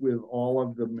board with all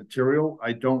of the material.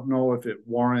 I don't know if it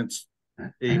warrants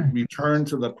a return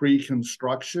to the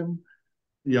pre-construction.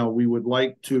 You know, we would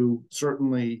like to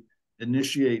certainly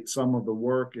initiate some of the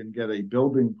work and get a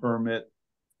building permit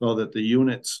so that the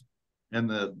units and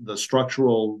the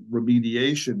structural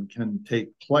remediation can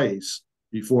take place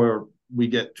before we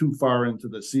get too far into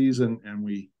the season and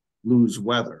we lose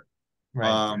weather.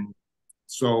 Right.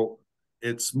 So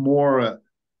it's more,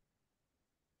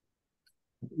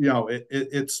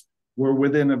 it's we're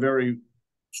within a very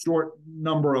short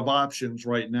number of options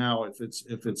right now. If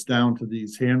it's down to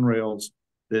these handrails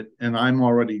and I'm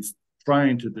already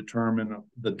trying to determine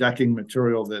the decking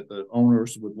material that the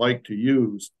owners would like to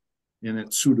use in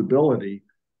its suitability,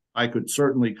 I could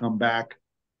certainly come back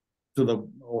to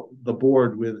the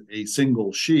board with a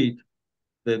single sheet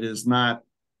that is not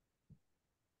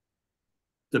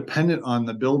dependent on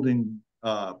the building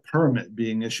permit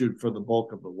being issued for the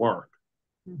bulk of the work.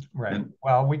 Right.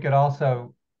 Well, we could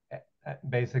also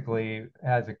basically,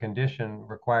 as a condition,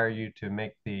 require you to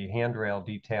make the handrail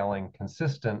detailing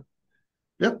consistent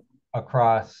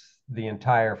across the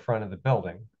entire front of the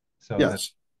building, so that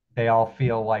they all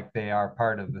feel like they are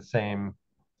part of the same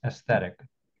aesthetic.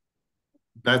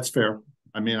 That's fair.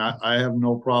 I mean, I have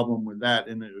no problem with that,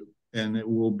 and it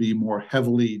will be more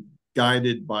heavily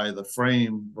guided by the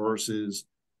frame versus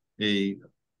a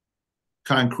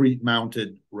concrete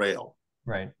mounted rail.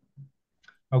 Right.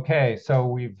 Okay, so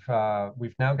we've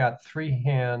now got 3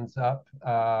 hands up.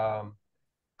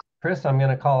 Chris, I'm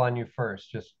going to call on you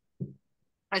first.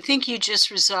 I think you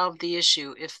just resolved the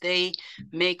issue. If they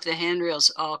make the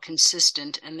handrails all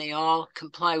consistent and they all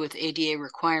comply with ADA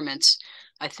requirements,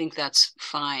 I think that's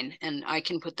fine, and I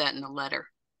can put that in the letter.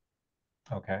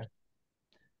 Okay.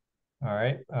 All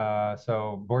right.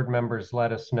 So board members,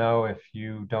 let us know if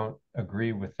you don't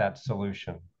agree with that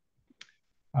solution.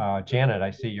 Janet,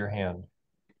 I see your hand.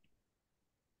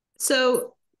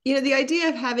 So, the idea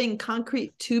of having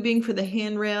concrete tubing for the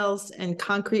handrails and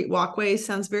concrete walkways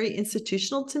sounds very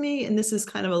institutional to me. And this is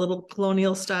kind of a little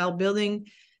colonial style building,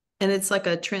 and it's like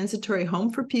a transitory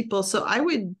home for people. So I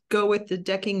would go with the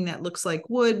decking that looks like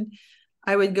wood.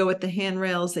 I would go with the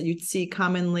handrails that you'd see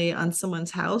commonly on someone's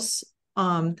house,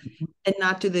 and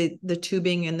not do the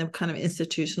tubing and the kind of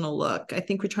institutional look. I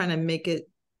think we're trying to make it,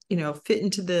 fit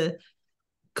into the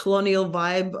colonial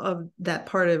vibe of that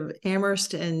part of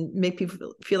Amherst and make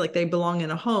people feel like they belong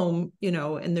in a home,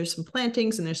 and there's some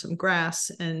plantings and there's some grass,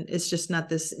 and it's just not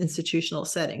this institutional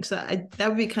setting. So that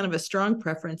would be kind of a strong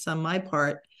preference on my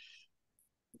part.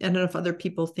 I don't know if other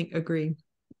people agree.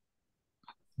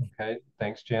 Okay,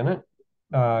 thanks, Janet.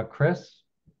 Chris?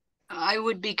 I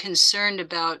would be concerned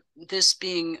about this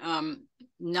being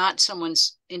not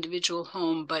someone's individual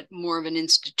home, but more of an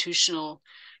institutional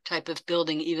type of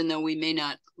building, even though we may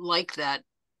not like that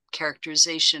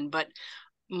characterization. But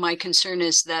my concern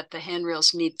is that the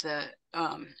handrails meet the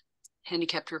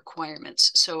handicapped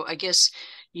requirements. So I guess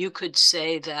you could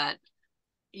say that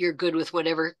you're good with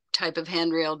whatever type of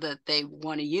handrail that they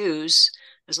want to use,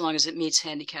 as long as it meets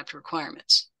handicapped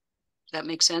requirements. Does that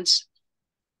make sense?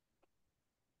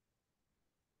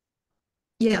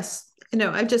 Yes.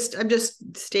 I'm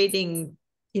just stating,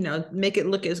 make it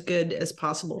look as good as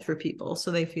possible for people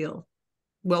so they feel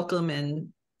welcome and,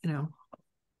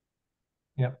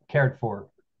 Yep, cared for.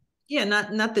 Yeah,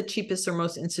 not the cheapest or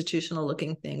most institutional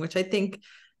looking thing, which I think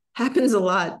happens a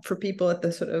lot for people at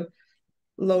the sort of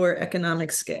lower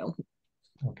economic scale.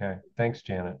 Okay, thanks,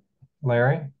 Janet.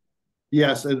 Larry?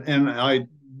 Yes, and I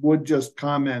would just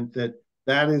comment that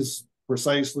is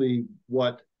precisely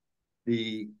what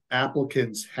the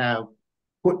applicants have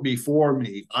put before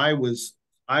me. I was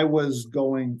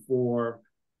going for,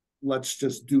 let's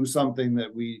just do something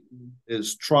that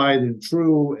is tried and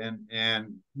true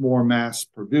and more mass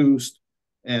produced,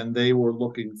 and they were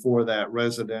looking for that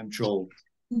residential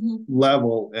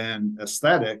level and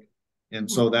aesthetic, and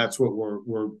so that's what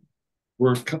we're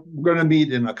going to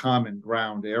meet in a common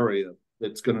ground area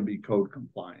that's going to be code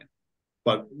compliant,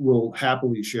 but we'll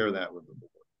happily share that with the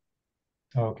board.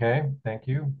 Okay, thank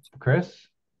you. Chris?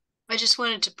 I just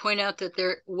wanted to point out that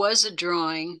there was a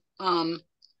drawing,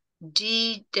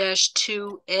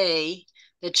 D-2A,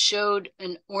 that showed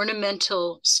an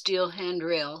ornamental steel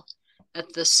handrail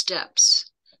at the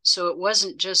steps. So it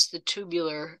wasn't just the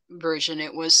tubular version.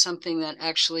 It was something that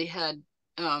actually had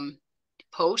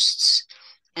posts,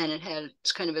 and it had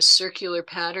kind of a circular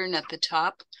pattern at the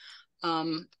top.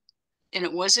 And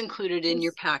it was included in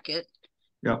your packet.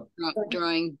 Yeah.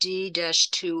 Drawing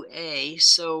D-2A.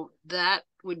 So that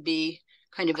would be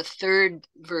kind of a third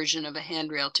version of a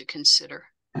handrail to consider.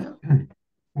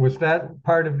 Was that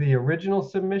part of the original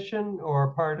submission or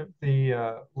part of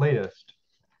the latest?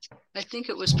 I think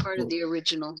it was part of the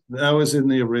original. That was in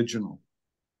the original.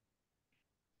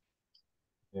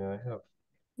 Yeah, I have.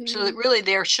 So that really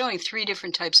they're showing 3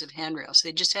 different types of handrails.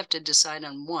 They just have to decide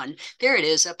on one. There it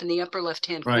is up in the upper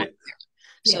left-hand corner. Right.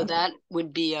 So yeah, that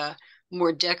would be a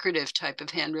more decorative type of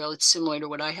handrail. It's similar to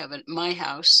what I have at my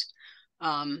house.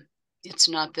 It's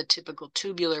not the typical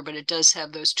tubular, but it does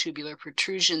have those tubular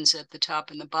protrusions at the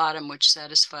top and the bottom, which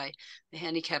satisfy the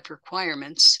handicap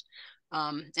requirements.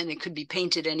 And it could be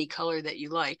painted any color that you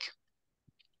like.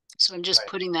 So I'm just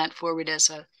putting that forward as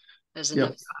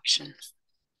another option.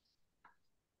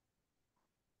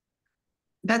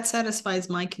 That satisfies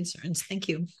my concerns. Thank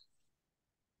you.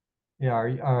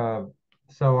 Yeah.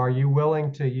 So are you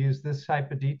willing to use this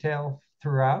type of detail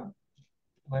throughout,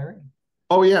 Larry?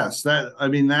 Oh, yes.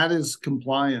 That is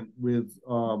compliant with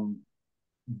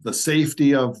the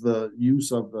safety of the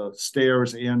use of the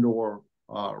stairs and or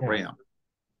ramp.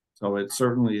 So it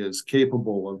certainly is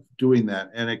capable of doing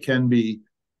that. And it can be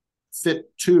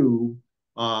fit to,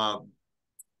 the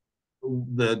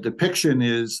depiction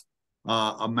is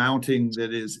a mounting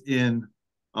that is in,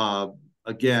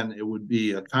 again, it would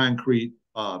be a concrete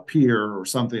pier or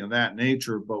something of that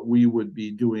nature, but we would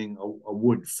be doing a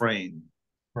wood frame.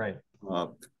 Right.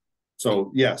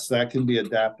 So yes, that can be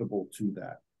adaptable to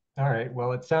that. All right.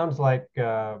 Well, it sounds like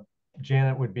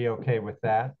Janet would be okay with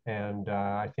that. And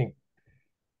I think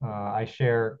I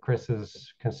share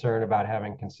Chris's concern about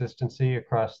having consistency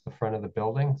across the front of the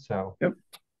building. So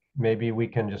maybe we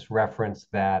can just reference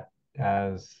that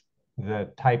as the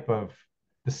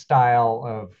style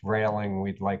of railing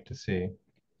we'd like to see.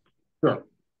 Sure.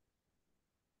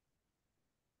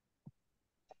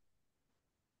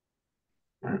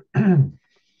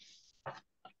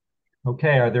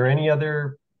 Okay, are there any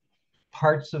other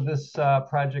parts of this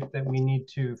project that we need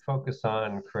to focus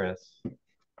on, Chris?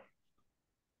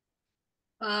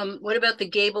 What about the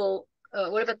gable?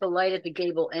 What about the light at the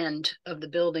gable end of the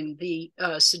building? The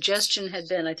suggestion had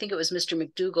been, I think it was Mr.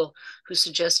 McDougall who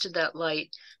suggested that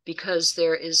light because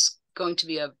there is going to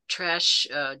be a trash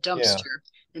dumpster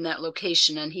in that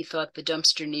location, and he thought the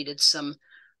dumpster needed some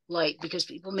light because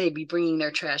people may be bringing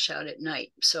their trash out at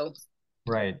night. So,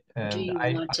 right, and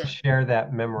I to share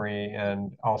that memory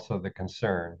and also the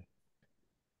concern.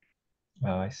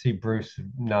 I see Bruce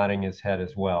nodding his head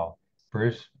as well.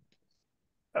 Bruce?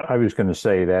 I was going to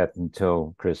say that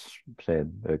until Chris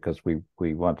said, because we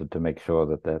wanted to make sure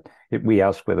that we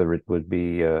asked whether it would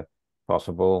be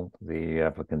possible. The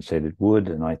applicant said it would,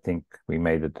 and I think we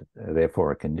made it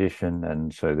therefore a condition,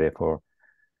 and so therefore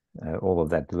all of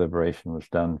that deliberation was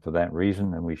done for that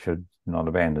reason, and we should not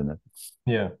abandon it.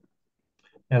 Yeah,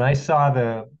 and I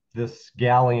saw this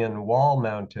galleon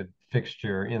wall-mounted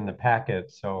fixture in the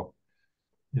packet. So,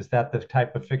 is that the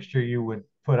type of fixture you would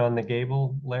put on the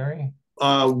gable, Larry?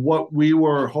 What we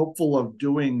were hopeful of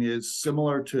doing is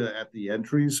similar to at the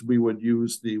entries. We would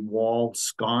use the wall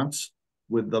sconce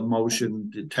with the motion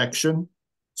detection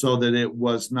so that it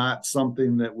was not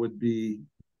something that would be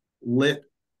lit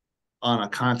on a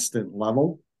constant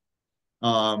level.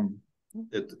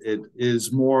 It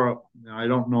is more, I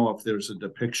don't know if there's a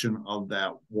depiction of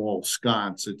that wall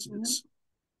sconce. It's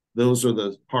those are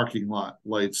the parking lot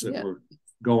lights that we're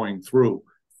going through.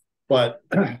 But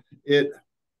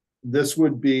this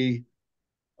would be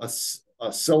a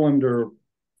cylinder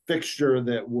fixture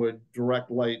that would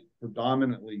direct light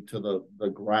predominantly to the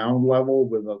ground level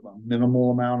with a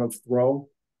minimal amount of throw.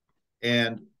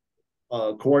 And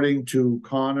according to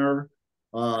Connor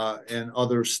and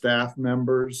other staff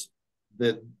members,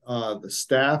 that the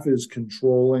staff is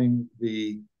controlling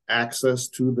the access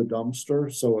to the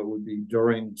dumpster. So it would be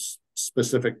during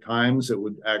specific times, it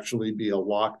would actually be a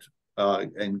locked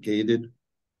and gated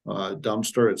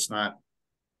dumpster. It's not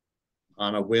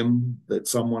on a whim that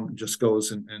someone just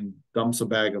goes and dumps a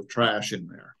bag of trash in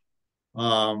there.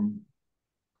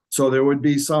 So there would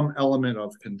be some element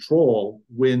of control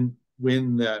when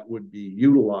that would be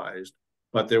utilized,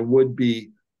 but there would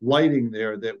be lighting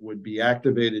there that would be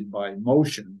activated by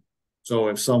motion. So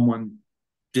if someone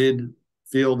did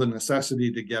feel the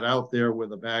necessity to get out there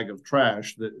with a bag of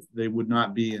trash, that they would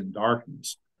not be in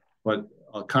darkness, but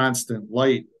a constant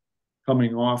light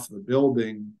coming off the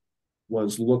building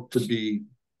was looked to be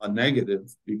a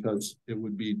negative because it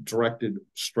would be directed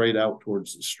straight out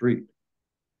towards the street.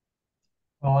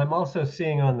 Well, I'm also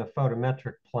seeing on the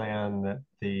photometric plan that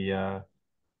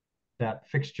that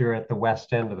fixture at the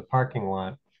west end of the parking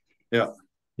lot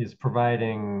is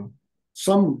providing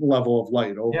some level of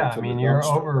light over yeah, to I mean, the you're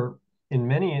dumpster. over in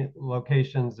many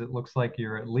locations, it looks like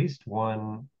you're at least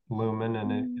 1 lumen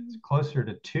and it's closer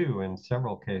to 2 in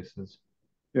several cases.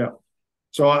 Yeah.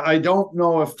 So I don't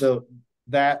know if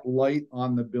that light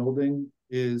on the building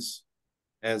is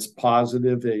as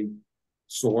positive a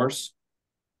source.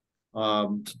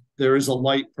 There is a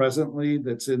light presently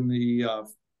that's in the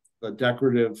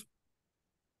decorative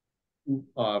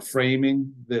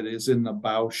framing that is in the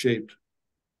bow-shaped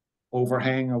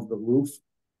overhang of the roof,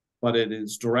 but it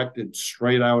is directed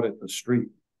straight out at the street.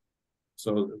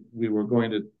 So we were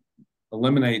going to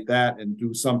eliminate that and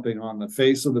do something on the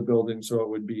face of the building so it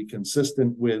would be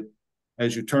consistent with,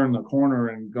 as you turn the corner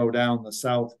and go down the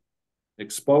south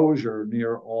exposure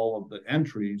near all of the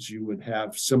entries, you would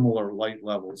have similar light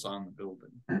levels on the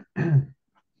building.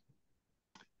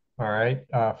 All right,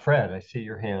 Fred, I see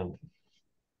your hand.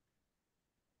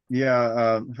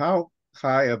 Yeah, how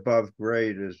high above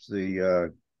grade is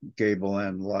the gable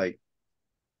end light?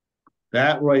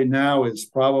 That right now is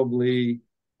probably,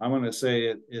 I'm going to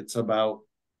say it's about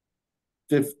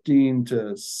 15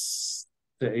 to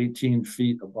 18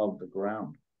 feet above the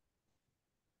ground.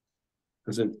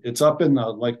 Because it's up in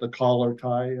the collar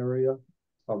tie area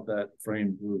of that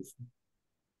framed roof.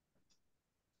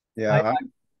 Yeah,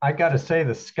 I got to say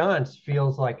the sconce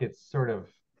feels like it's sort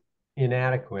of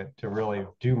inadequate to really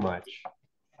do much.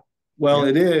 Well,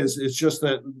 it is. It's just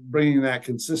that bringing that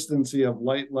consistency of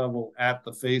light level at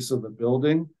the face of the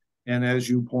building. And as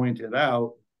you pointed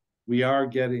out, we are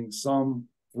getting some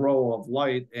throw of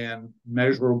light and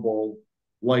measurable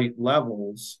light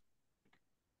levels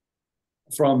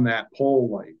from that pole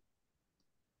light.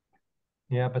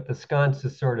 Yeah, but the sconce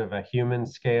is sort of a human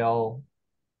scale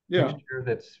fixture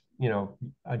that's,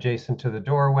 adjacent to the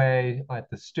doorway at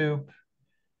the stoop.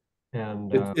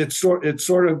 And it's sort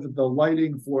of the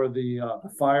lighting for the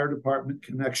fire department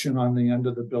connection on the end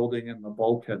of the building and the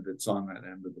bulkhead that's on that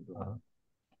end of the building.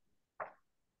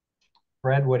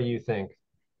 Fred, what do you think?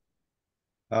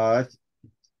 I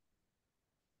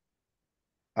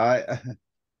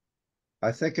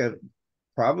think it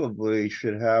probably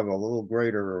should have a little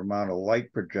greater amount of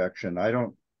light projection.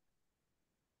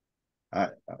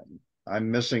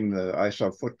 I'm missing the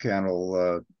ISO foot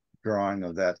candle drawing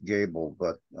of that gable,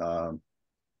 but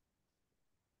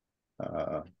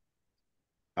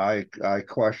I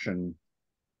question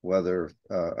whether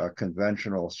a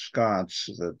conventional sconce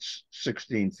that's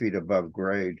 16 feet above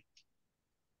grade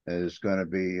is going to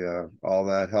be all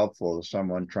that helpful to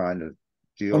someone trying to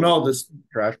deal with this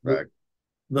trash bag.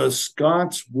 The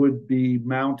sconce would be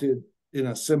mounted in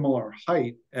a similar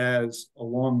height as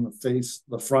along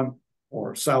the front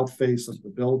or south face of the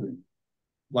building,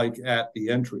 like at the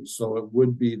entry. So it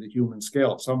would be the human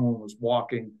scale. If someone was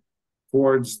walking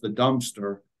towards the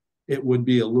dumpster, it would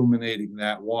be illuminating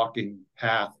that walking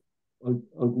path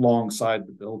alongside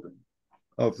the building.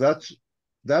 Oh,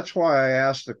 that's why I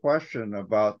asked the question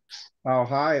about how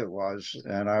high it was,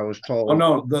 and I was told. Oh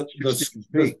no,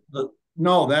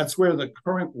 no, that's where the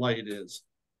current light is.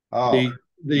 Oh,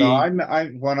 no,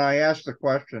 when I asked the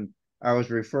question, I was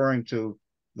referring to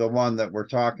the one that we're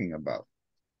talking about.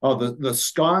 Oh, the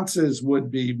sconces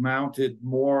would be mounted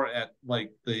more at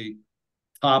like the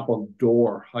top of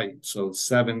door height, so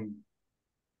seven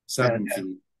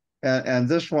feet. And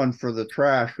this one for the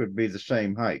trash would be the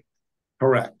same height.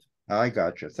 Correct. I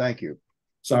got you. Thank you.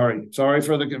 Sorry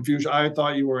for the confusion. I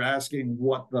thought you were asking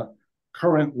what the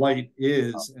current light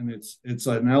is, and it's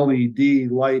an LED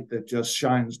light that just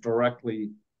shines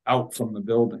directly out from the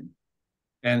building.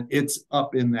 And it's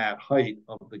up in that height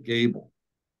of the gable.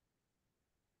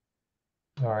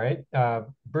 All right,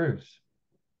 Bruce.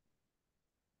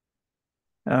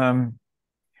 I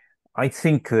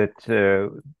think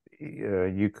that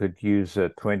you could use a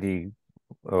 20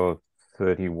 or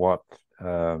 30 watt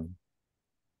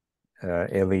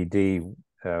LED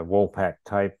wall pack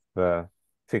type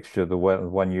fixture, the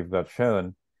one you've got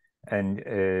shown, and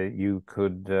you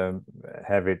could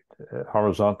have it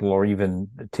horizontal or even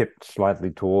tipped slightly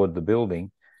toward the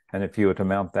building. And if you were to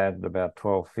mount that at about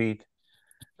 12 feet,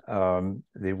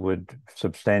 it would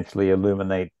substantially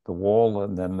illuminate the wall,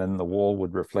 and then the wall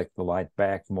would reflect the light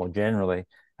back more generally.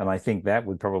 And I think that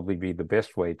would probably be the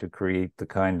best way to create the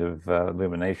kind of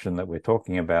illumination that we're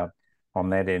talking about on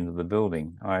that end of the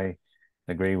building. I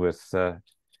agree with Doug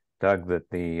that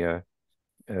the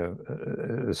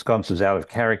sconces out of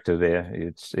character there.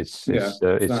 The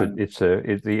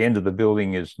end of the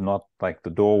building is not like the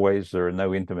doorways. There are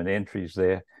no intimate entries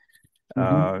there.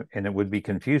 And it would be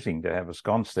confusing to have a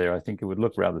sconce there. I think it would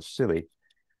look rather silly.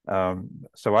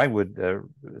 So I would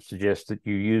suggest that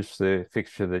you use the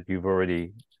fixture that you've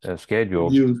already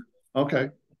scheduled. Okay.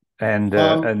 And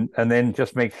then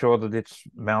just make sure that it's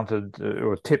mounted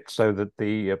or tipped so that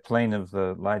the plane of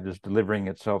the light is delivering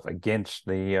itself against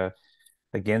the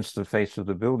face of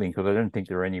the building, because I don't think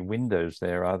there are any windows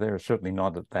there, are there? Certainly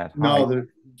not at that height. No,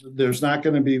 there's not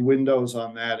going to be windows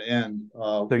on that end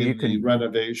So in you the can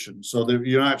renovation, so that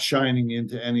you're not shining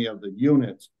into any of the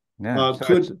units. Yeah.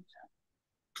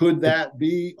 Could that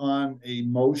be on a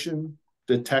motion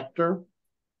detector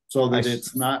so that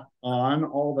it's not on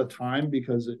all the time,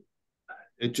 because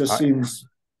it just seems.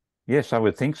 Yes, I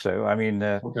would think so. I mean,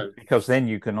 Okay. because then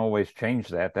you can always change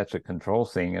that. That's a control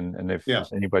thing, and if Yeah.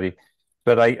 there's anybody,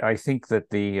 but I think that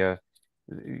the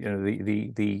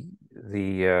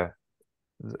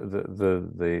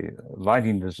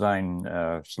lighting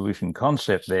design solution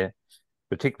concept there,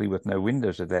 particularly with no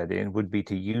windows at that end, would be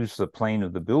to use the plane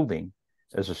of the building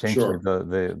as essentially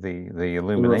the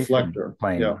illumination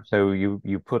plane. Yeah. So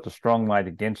you put a strong light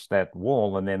against that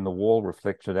wall, and then the wall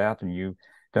reflects it out, and you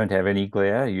don't have any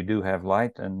glare. You do have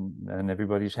light, and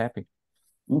everybody's happy.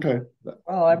 Okay.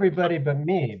 Well, everybody but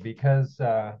me, because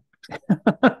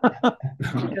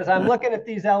because I'm looking at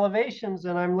these elevations,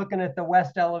 and I'm looking at the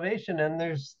west elevation, and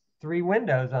there's 3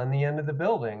 windows on the end of the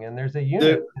building, and there's a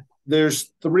unit.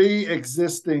 There's 3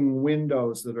 existing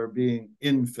windows that are being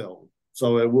infilled,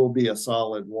 so it will be a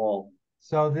solid wall.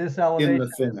 So this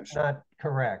elevation is not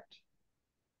correct.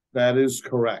 That is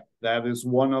correct. That is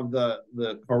one of the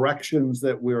corrections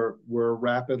that we're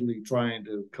rapidly trying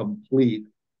to complete,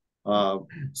 so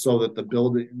that the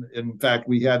building. In fact,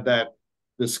 we had that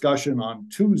discussion on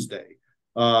Tuesday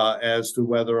as to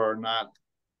whether or not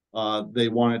they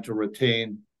wanted to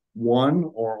retain one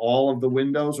or all of the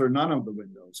windows or none of the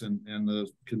windows, and the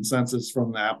consensus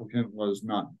from the applicant was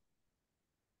none.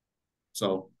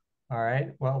 So. All right.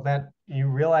 Well, you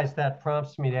realize that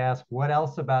prompts me to ask, what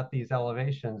else about these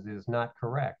elevations is not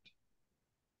correct?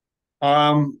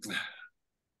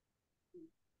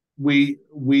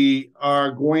 We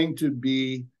are going to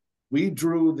be. We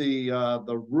drew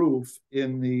the roof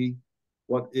in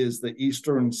what is the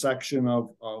eastern section of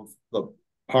the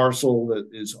parcel that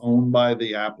is owned by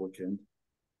the applicant.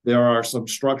 There are some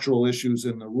structural issues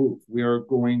in the roof. We are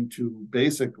going to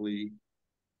basically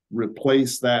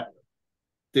replace that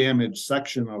damaged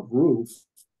section of roof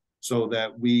so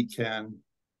that we can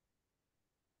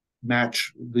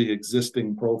match the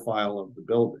existing profile of the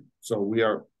building. So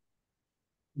we're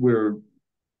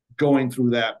going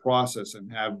through that process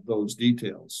and have those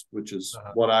details, which is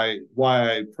why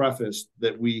I prefaced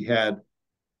that we had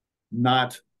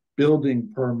not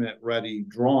building permit ready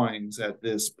drawings at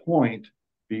this point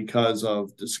because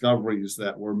of discoveries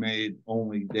that were made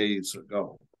only days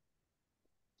ago.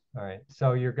 All right,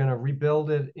 so you're going to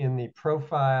rebuild it in the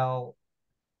profile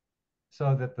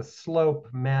so that the slope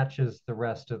matches the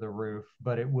rest of the roof,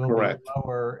 but it will be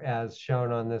lower as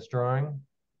shown on this drawing?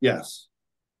 Yes.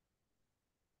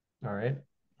 All right.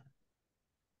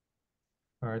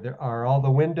 Are all the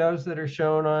windows that are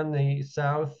shown on the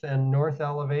south and north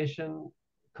elevation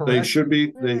correct? They should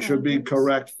be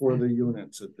correct for the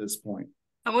units at this point.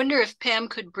 I wonder if Pam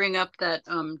could bring up that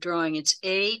drawing. It's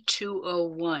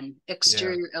A201,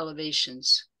 exterior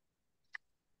elevations.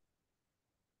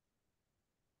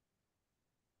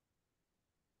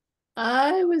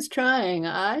 I was trying.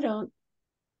 I don't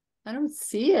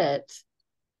see it.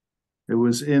 It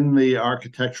was in the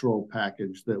architectural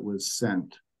package that was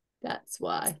sent. That's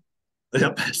why.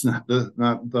 Yep, it's not the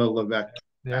Levesque.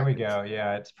 There we go.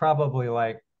 Yeah, it's probably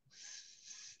like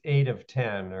 8 of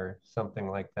 10 or something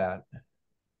like that.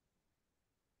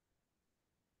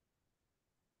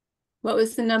 What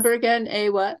was the number again? A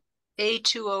what?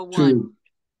 A201. 2.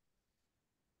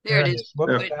 There it is.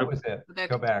 Whoops, that was it.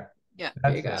 Go back. Yeah,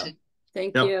 there you go.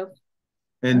 Thank you.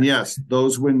 And yes,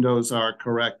 those windows are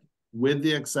correct, with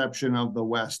the exception of the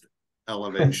west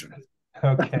elevation.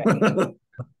 Okay.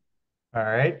 All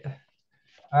right.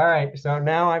 All right. So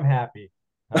now I'm happy.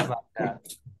 How about that?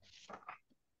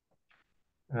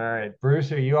 All right.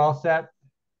 Bruce, are you all set?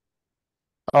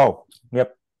 Oh,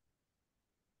 yep.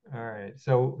 All right.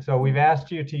 So we've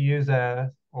asked you to use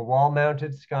a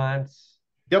wall-mounted sconce.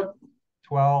 Yep.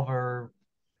 12 or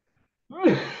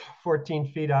 14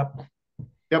 feet up.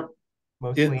 Yep.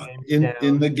 Mostly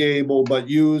in the gable, but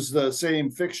use the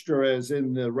same fixture as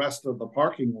in the rest of the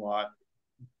parking lot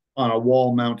on a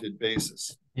wall-mounted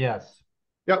basis. Yes.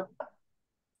 Yep.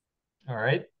 All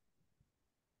right.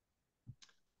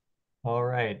 All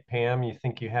right, Pam, you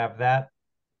think you have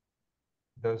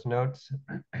those notes?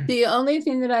 The only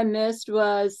thing that I missed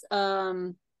was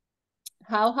how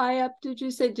high up did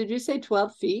you say? Did you say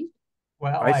 12 feet?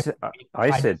 Well,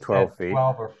 I said 12 feet.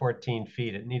 12 or 14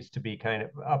 feet. It needs to be kind of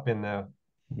up in the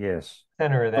Yes.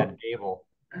 center of that gable.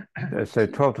 So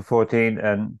 12 to 14,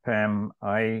 and Pam,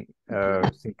 I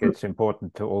think it's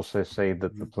important to also say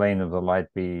that the plane of the light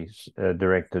be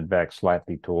directed back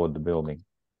slightly toward the building.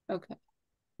 Okay.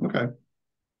 Okay.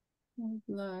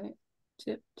 Light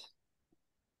tipped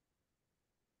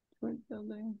toward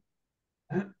building.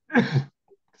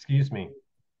 Excuse me.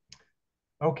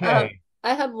 Okay.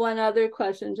 I have one other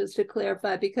question just to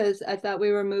clarify, because I thought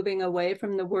we were moving away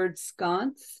from the word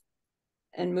sconce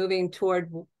and moving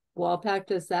toward wall pack.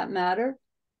 Does that matter?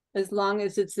 As long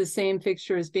as it's the same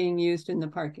fixture as being used in the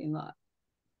parking lot.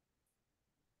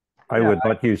 I would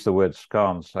not use the word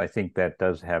sconce. I think that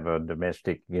does have a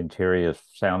domestic interior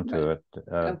sound to it.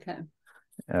 Okay.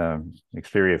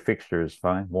 Exterior fixture is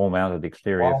fine. Wall-mounted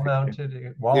exterior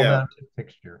fixture. Wall-mounted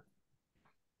fixture.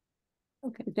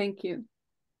 Okay, thank you.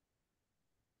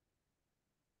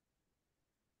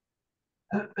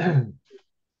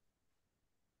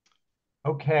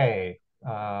 Okay.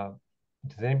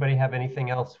 Does anybody have anything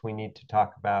else we need to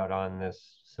talk about on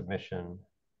this submission?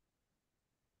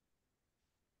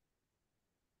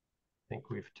 I think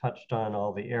we've touched on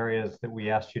all the areas that we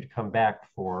asked you to come back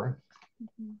for.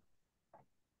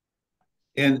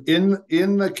 And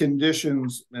in the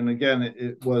conditions, and again,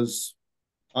 it was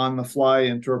on the fly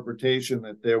interpretation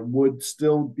that there would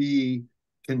still be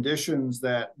conditions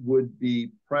that would be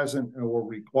present or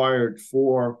required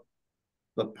for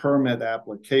the permit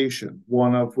application,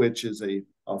 one of which is a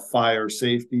fire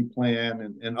safety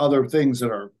plan and other things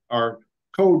that are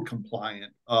code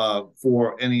compliant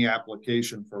for any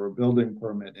application for a building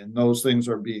permit. And those things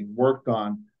are being worked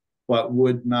on, but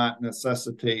would not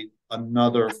necessitate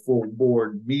another full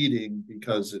board meeting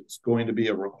because it's going to be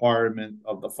a requirement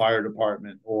of the fire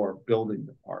department or building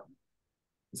department.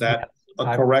 Is that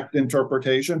a correct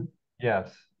interpretation?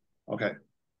 Yes. Okay.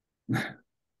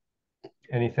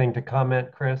 Anything to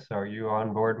comment, Chris? Are you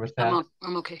on board with that?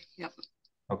 I'm okay. Yep.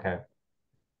 Okay.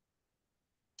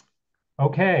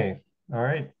 Okay. All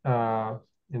right.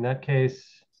 In that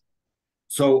case.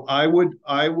 So I would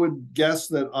guess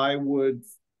that I would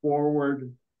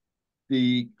forward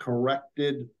the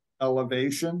corrected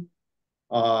elevation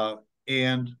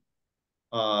and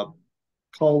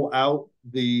cull out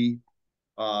the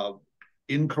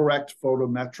incorrect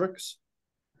photometrics,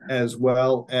 as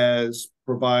well as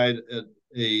provide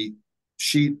a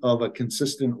sheet of a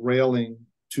consistent railing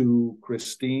to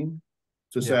Christine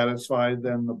to satisfy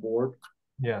then the board.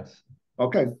 Yes.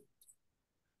 Okay.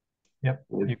 Yep.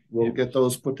 We'll get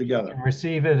those put together. You can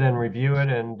receive it and review it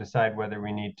and decide whether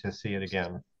we need to see it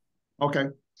again. Okay.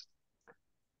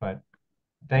 But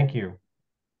thank you.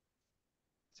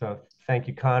 So thank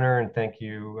you, Connor, and thank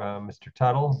you, Mr.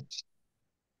 Tuttle.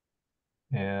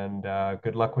 And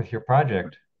good luck with your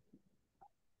project.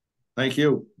 Thank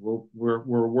you. We're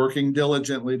working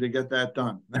diligently to get that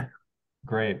done.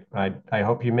 Great. I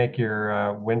hope you make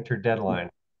your winter deadline.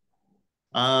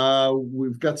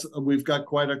 We've got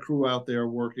quite a crew out there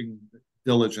working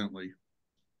diligently.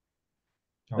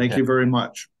 Okay. Thank you very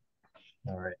much.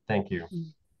 All right. Thank you.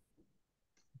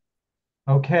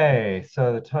 Okay,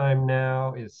 so the time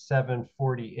now is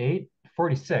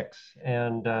 7:46,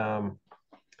 and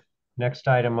next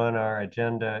item on our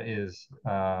agenda is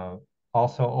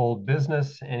also old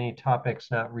business. Any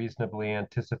topics not reasonably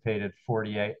anticipated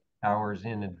 48 hours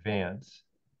in advance?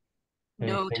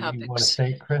 No Anything topics. You want to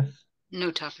say, Chris?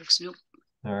 No topics. Nope.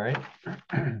 All right.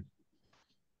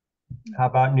 How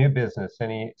about new business?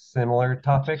 Any similar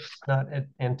topics not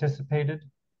anticipated?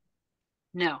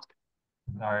 No.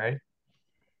 All right.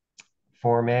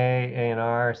 Form A,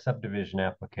 A&R, subdivision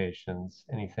applications.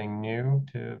 Anything new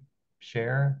to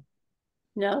share?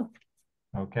 No.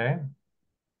 Okay.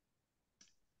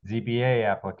 ZBA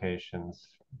applications,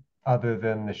 other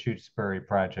than the Shutesbury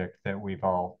project that we've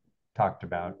all talked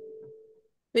about.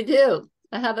 We do.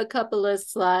 I have a couple of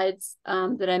slides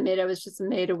that I made. I was just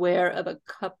made aware of a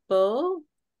couple.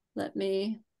 Let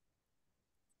me.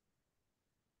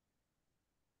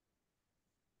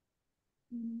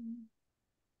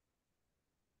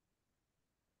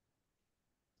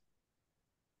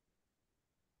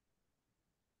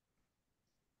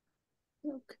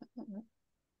 Okay.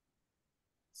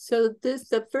 So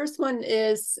the first one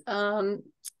is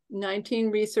 19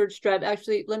 Research Drive.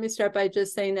 Actually, let me start by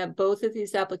just saying that both of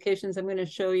these applications I'm going to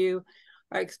show you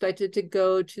are expected to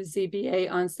go to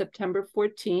ZBA on September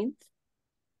 14th.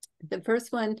 The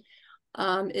first one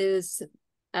is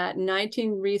at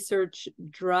 19 Research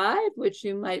Drive, which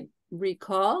you might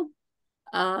recall.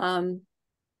 Why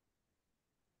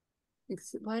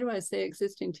do I say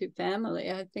existing two family?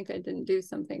 I think I didn't do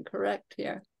something correct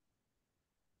here.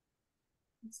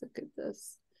 Let's look at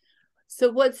this. So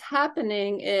what's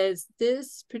happening is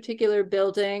this particular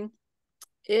building,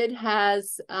 it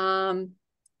has a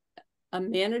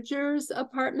manager's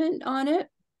apartment on it,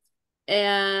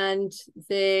 and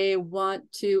they want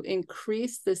to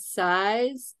increase the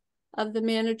size of the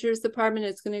manager's apartment.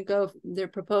 It's going to go, they're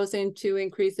proposing to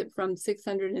increase it from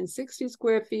 660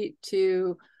 square feet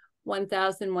to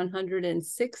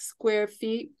 1,106 square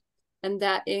feet. And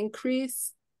that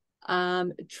increase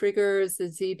triggers the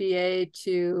ZBA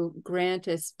to grant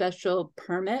a special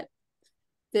permit.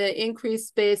 The increased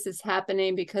space is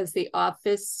happening because the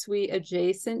office suite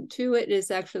adjacent to it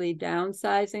is actually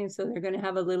downsizing. So they're going to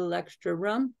have a little extra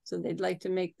room. So they'd like to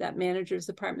make that manager's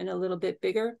apartment a little bit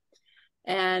bigger.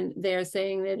 And they're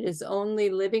saying that it is only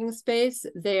living space.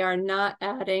 They are not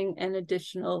adding an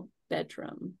additional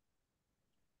bedroom.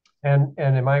 And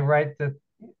am I right that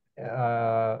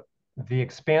the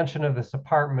expansion of this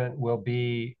apartment will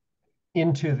be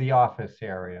into the office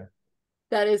area?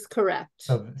 That is correct.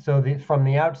 So from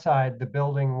the outside, the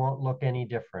building won't look any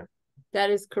different. That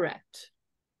is correct.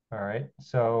 All right.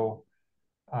 So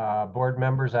board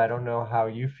members, I don't know how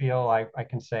you feel. I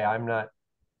can say I'm not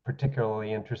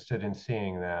particularly interested in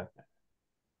seeing that.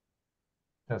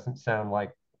 Doesn't sound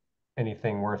like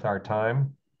anything worth our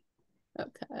time.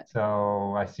 Okay.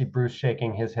 So I see Bruce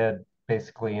shaking his head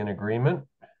basically in agreement.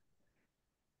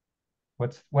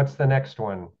 What's the next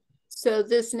one? So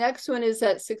this next one is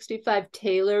at 65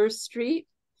 Taylor Street,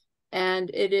 and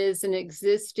it is an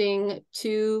existing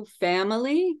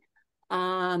two-family.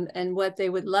 And what they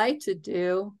would like to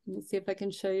do, let me see if I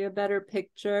can show you a better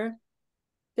picture.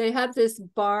 They have this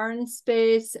barn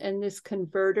space and this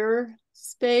converter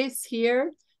space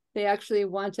here. They actually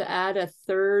want to add a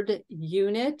third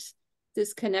unit.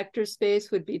 This connector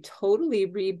space would be totally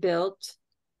rebuilt.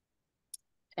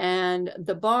 And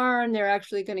the barn, they're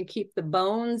actually going to keep the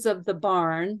bones of the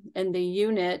barn, and the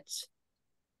unit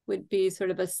would be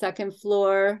sort of a second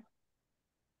floor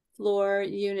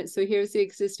unit. So here's the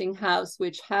existing house,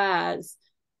 which has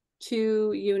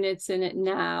 2 units in it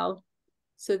now.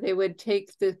 So they would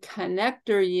take the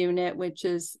connector unit, which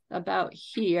is about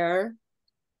here.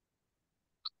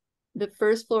 The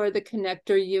first floor of the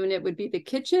connector unit would be the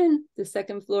kitchen. The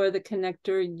second floor of the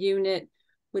connector unit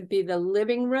would be the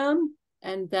living room.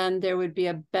 And then there would be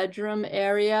a bedroom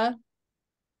area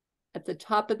at the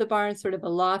top of the barn, sort of a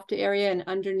loft area. And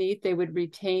underneath, they would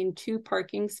retain 2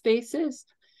 parking spaces.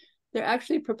 They're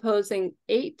actually proposing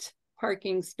 8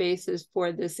 parking spaces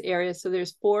for this area. So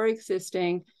there's 4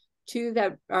 existing, 2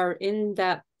 that are in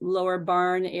that lower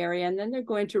barn area. And then they're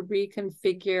going to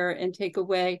reconfigure and take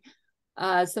away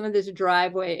some of this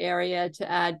driveway area to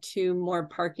add 2 more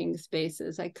parking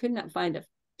spaces. I could not find a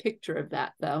picture of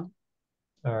that, though.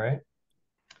 All right.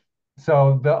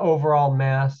 So the overall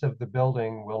mass of the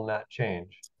building will not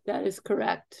change. That is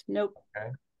correct. Nope. Okay.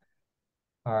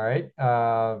 All right.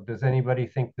 Does anybody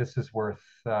think this is worth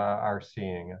our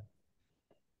seeing?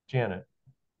 Janet.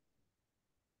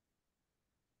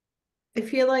 I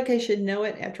feel like I should know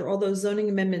it after all those zoning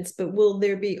amendments, but will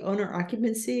there be owner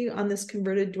occupancy on this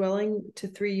converted dwelling to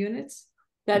 3 units?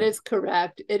 That is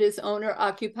correct. It is owner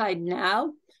occupied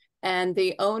now, and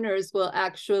the owners will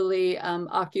actually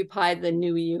occupy the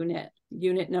new unit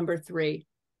number 3.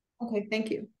 Okay, thank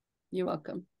you. You're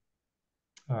welcome.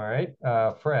 All right,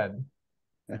 Fred.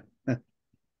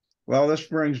 Well, this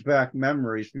brings back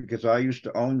memories because I used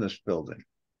to own this building.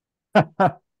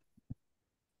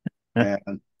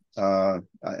 And I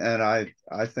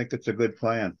think it's a good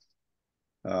plan.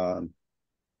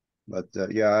 But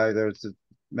yeah, there's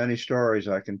many stories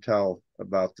I can tell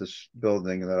about this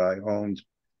building that I owned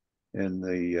in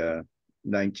the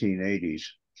 1980s.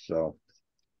 So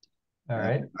All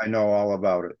right. I know all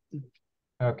about it.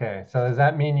 Okay, so does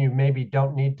that mean you maybe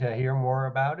don't need to hear more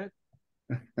about it?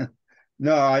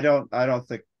 No, I don't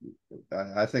think,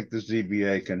 I think the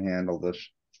ZBA can handle this.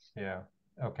 Yeah.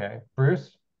 Okay.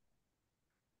 Bruce?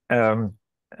 I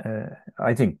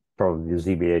think probably the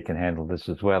ZBA can handle this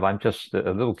as well. I'm just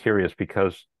a little curious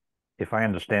because if I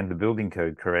understand the building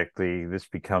code correctly, this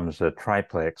becomes a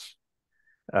triplex,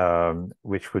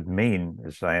 which would mean,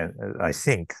 as I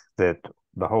think, that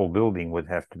the whole building would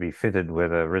have to be fitted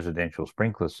with a residential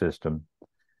sprinkler system.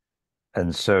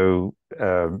 And so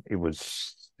it would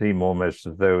seem almost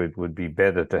as though it would be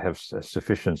better to have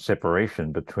sufficient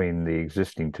separation between the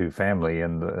existing 2 family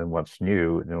and what's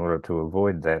new in order to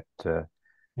avoid that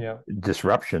Yeah.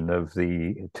 disruption of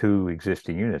the two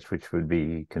existing units, which would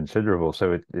be considerable.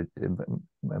 So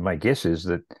my guess is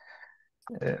that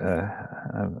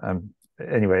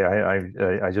anyway,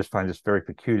 I just find this very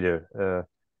peculiar,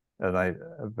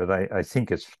 but I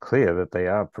think it's clear that they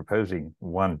are proposing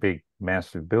one big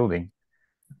massive building.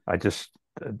 I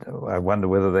wonder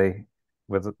whether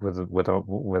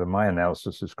my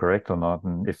analysis is correct or not,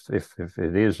 and if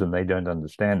it is and they don't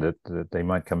understand it, that they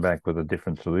might come back with a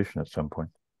different solution at some point.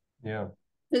 Yeah.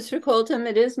 Mr. Colton,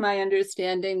 it is my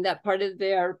understanding that part of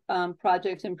their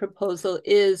project and proposal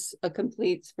is a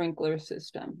complete sprinkler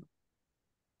system.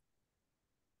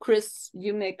 Chris,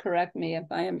 you may correct me if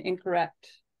I am incorrect.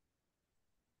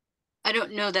 I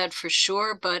don't know that for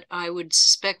sure, but I would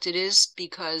suspect it is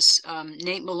because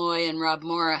Nate Malloy and Rob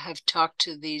Mora have talked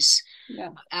to these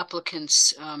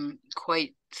applicants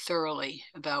quite thoroughly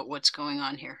about what's going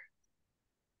on here.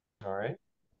 All right.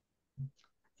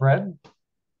 Fred?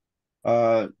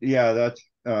 Yeah, that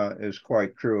is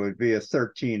quite true. It'd be a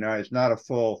 13R. It's not a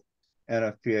full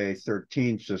NFPA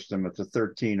 13 system. It's a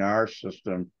 13R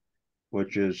system,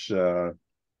 which is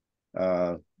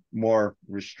more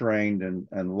restrained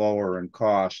and lower in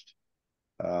cost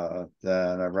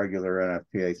than a regular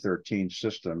NFPA 13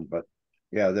 system. But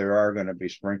yeah, there are going to be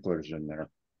sprinklers in there.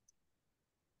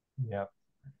 Yeah.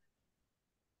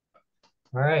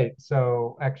 All right.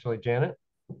 So actually, Janet?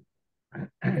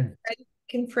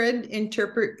 Can Fred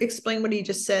explain what he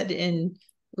just said in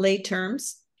lay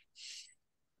terms?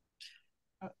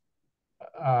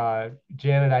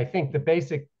 Janet, I think the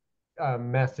basic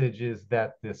message is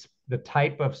that the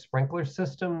type of sprinkler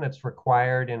system that's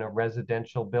required in a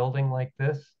residential building like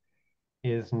this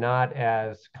is not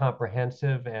as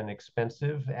comprehensive and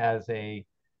expensive as a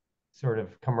sort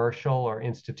of commercial or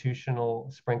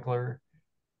institutional sprinkler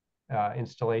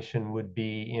installation would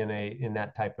be in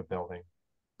that type of building.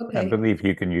 Okay. I believe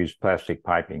you can use plastic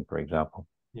piping, for example.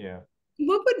 Yeah.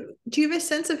 Do you have a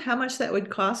sense of how much that would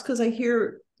cost? Because I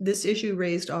hear this issue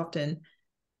raised often,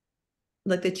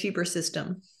 like the cheaper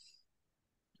system.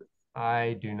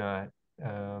 I do not.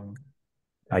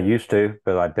 I used to,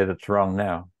 but I bet it's wrong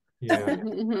now. Yeah.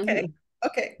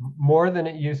 Okay. More than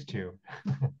it used to.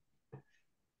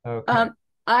 Okay.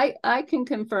 I can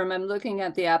confirm, I'm looking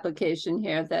at the application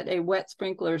here, that a wet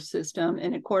sprinkler system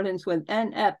in accordance with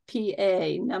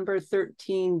NFPA number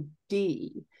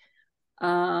 13D,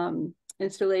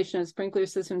 installation of sprinkler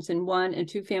systems in 1- and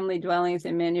 2-family dwellings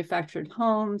and manufactured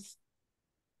homes,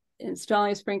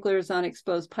 installing sprinklers on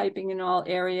exposed piping in all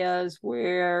areas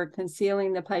where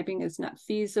concealing the piping is not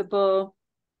feasible,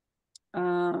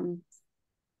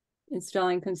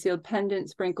 installing concealed pendant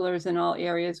sprinklers in all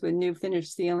areas with new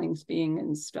finished ceilings being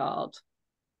installed.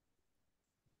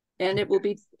 And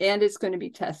it's going to be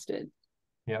tested.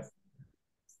 Yep.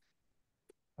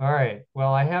 All right.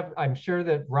 Well, I'm sure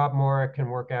that Rob Mora can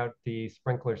work out the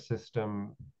sprinkler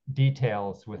system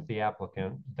details with the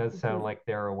applicant. It does sound like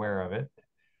they're aware of it.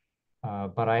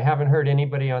 But I haven't heard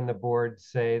anybody on the board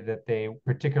say that they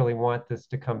particularly want this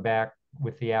to come back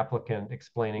with the applicant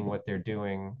explaining what they're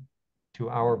doing to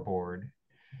our board.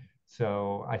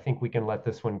 So I think we can let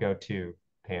this one go too,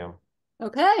 Pam.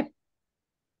 Okay.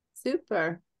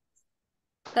 Super.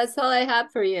 That's all I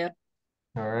have for you.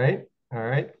 All right. All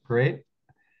right. Great.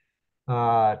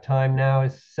 Time now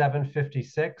is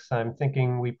 7:56. I'm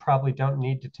thinking we probably don't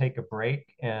need to take a break,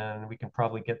 and we can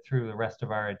probably get through the rest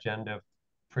of our agenda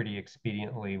pretty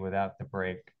expediently without the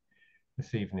break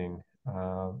this evening.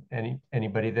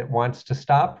 Anybody that wants to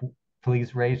stop,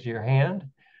 please raise your hand.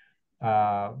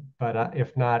 But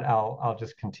if not, I'll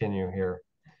just continue here.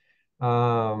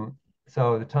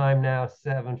 So the time now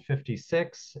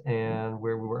 7:56, and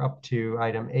we were up to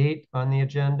item 8 on the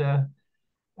agenda,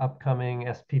 upcoming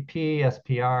SPP,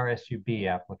 SPR, SUB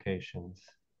applications.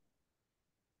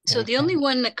 So the only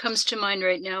one that comes to mind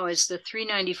right now is the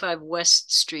 395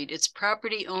 West Street. It's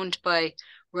property owned by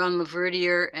Ron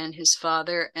Laverdier and his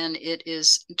father, and it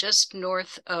is just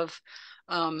north of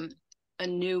a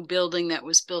new building that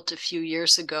was built a few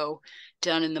years ago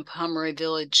down in the Pomeroy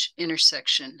Village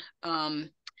intersection.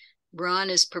 Ron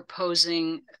is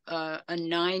proposing a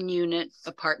 9-unit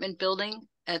apartment building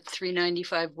at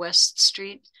 395 West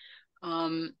Street.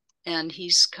 And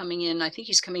he's coming in, I think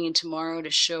he's coming in tomorrow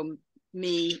to show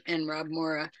me and Rob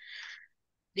Mora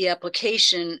the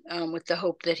application with the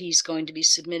hope that he's going to be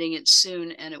submitting it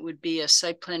soon, and it would be a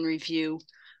site plan review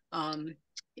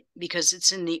because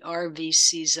it's in the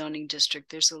RVC zoning district.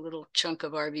 There's a little chunk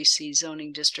of RVC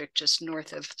zoning district just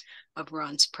north of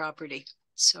Ron's property.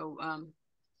 So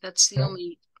that's the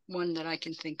only one that I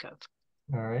can think of.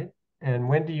 All right. And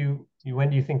when do you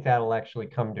think that'll actually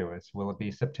come to us? Will it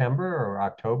be September or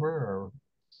October or?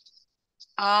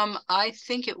 I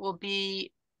think it will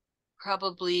be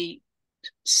probably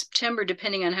September,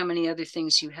 depending on how many other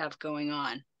things you have going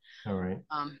on. All right.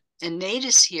 And Nate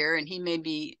is here, and he may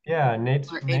be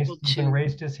Nate's able even to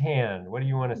raised his hand. What do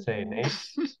you want to say, Nate?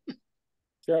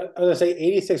 Sure. I was gonna say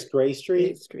 86 Gray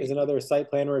Street Street. is another site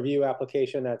plan review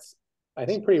application that's, I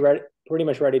think, pretty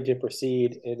much ready to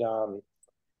proceed. It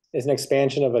is an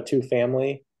expansion of a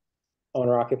two-family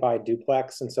owner-occupied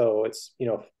duplex, and so it's,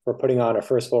 for putting on a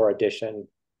first floor addition.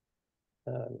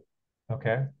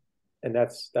 Okay. And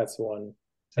that's one.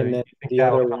 So And then you think the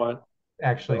that'll other come one,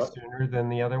 actually sooner than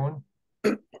the other one?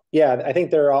 yeah, I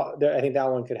think I think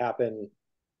that one could happen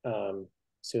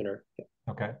sooner.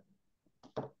 Okay.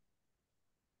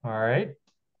 All right.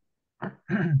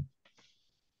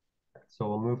 So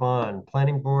we'll move on.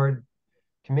 Planning Board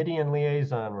Committee and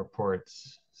Liaison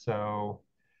Reports. So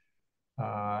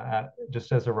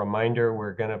just as a reminder,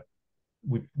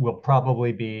 we'll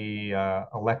probably be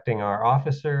electing our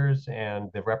officers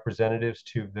and the representatives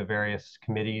to the various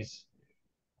committees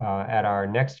at our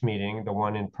next meeting, the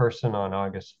one in person on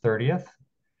August 30th.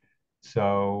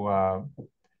 So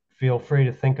feel free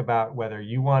to think about whether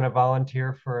you want to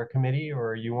volunteer for a committee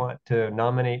or you want to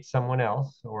nominate someone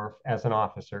else or as an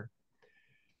officer.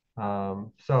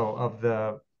 So of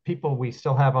the people we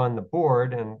still have on the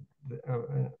board, and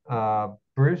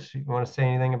Bruce, you want to say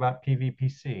anything about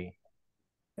PVPC?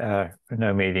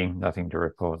 No meeting, nothing to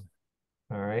report.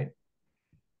 All right.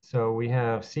 So we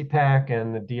have CPAC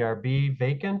and the DRB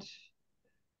vacant.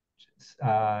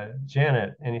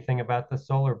 Janet, anything about the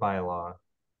solar bylaw?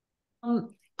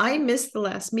 I missed the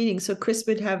last meeting, so Chris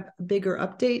would have a bigger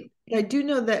update. I do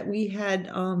know that we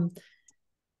had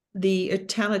the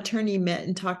town attorney met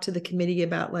and talked to the committee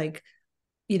about, like,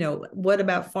 what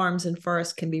about farms and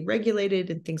forests can be regulated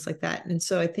and things like that. And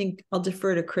so I think I'll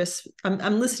defer to Chris.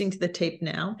 I'm listening to the tape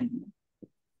now,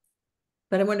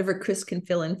 but I wonder if Chris can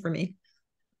fill in for me.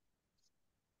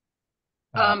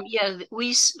 Yeah,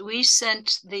 we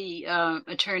sent the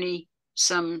attorney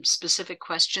some specific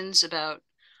questions about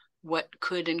what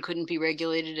could and couldn't be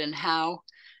regulated and how,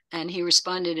 and he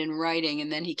responded in writing,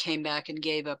 and then he came back and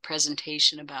gave a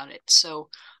presentation about it. So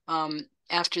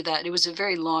after that, it was a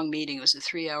very long meeting. It was a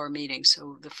 3-hour meeting.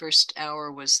 So the first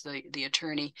hour was the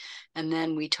attorney, and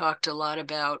then we talked a lot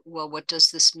about, well, what does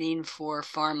this mean for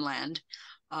farmland,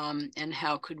 and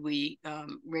how could we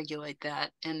regulate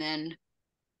that? And then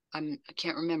I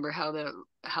can't remember how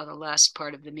the last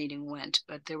part of the meeting went,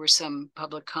 but there were some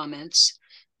public comments,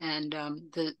 and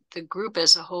the group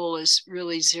as a whole is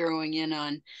really zeroing in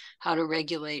on how to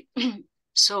regulate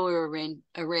solar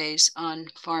arrays on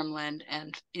farmland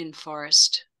and in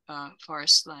forest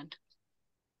land.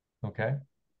 Okay.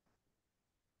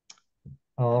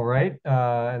 All right.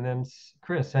 And then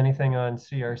Chris, anything on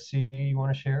CRC you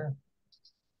want to share?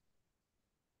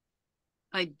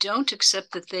 I don't,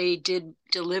 accept that they did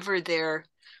deliver their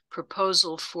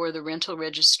proposal for the rental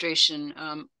registration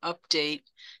update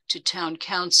to town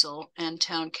council, and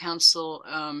town council,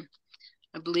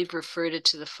 I believe, referred it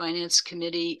to the finance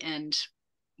committee and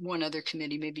one other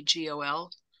committee, maybe GOL.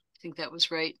 I think that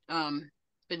was right.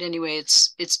 But anyway,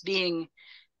 it's being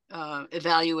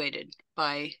evaluated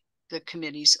by the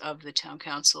committees of the town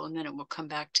council, and then it will come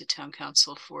back to town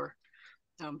council for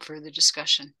further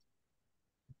discussion.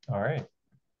 All right.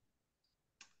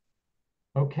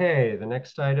 Okay, the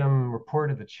next item,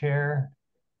 report of the chair.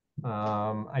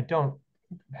 I don't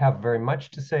have very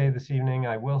much to say this evening.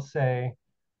 I will say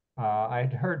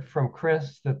I'd heard from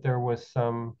Chris that there was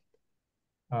some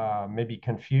maybe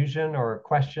confusion or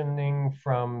questioning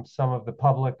from some of the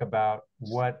public about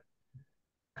what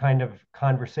kind of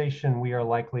conversation we are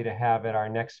likely to have at our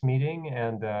next meeting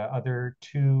and the other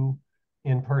 2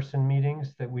 in-person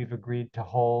meetings that we've agreed to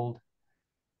hold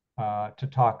to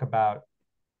talk about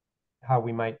how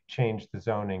we might change the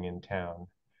zoning in town.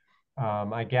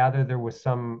 I gather there was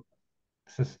some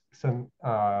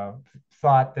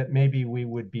thought that maybe we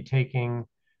would be taking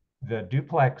the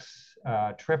duplex,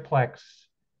 triplex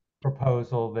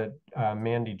proposal that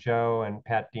Mandy Jo and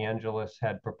Pat DeAngelis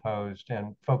had proposed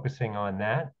and focusing on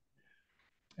that.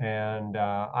 And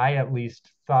I at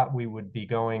least thought we would be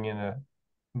going in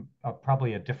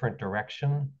probably a different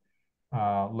direction,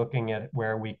 looking at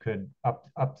where we could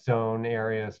upzone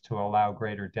areas to allow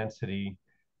greater density,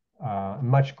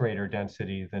 much greater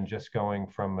density than just going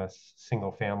from a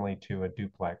single family to a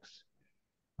duplex.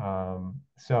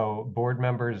 So board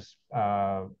members,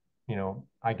 I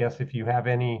guess if you have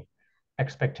any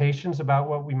expectations about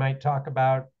what we might talk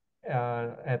about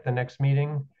at the next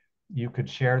meeting, you could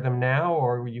share them now,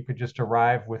 or you could just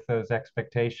arrive with those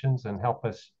expectations and help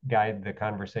us guide the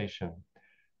conversation.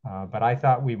 But I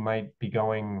thought we might be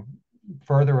going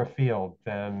further afield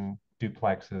than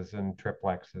duplexes and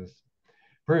triplexes.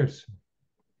 Bruce.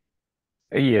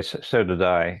 Yes, so did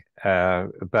I.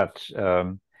 But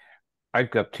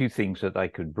I've got two things that I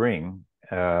could bring,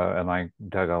 and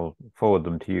Doug, I'll forward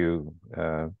them to you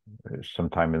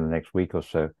sometime in the next week or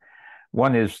so.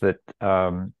 One is that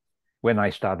when I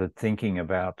started thinking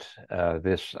about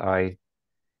this, I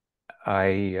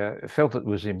felt it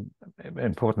was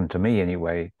important to me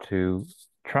anyway to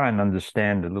try and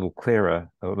understand a little clearer,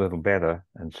 a little better,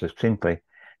 and succinctly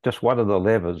just what are the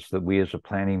levers that we as a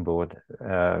planning board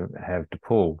have to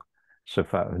pull, so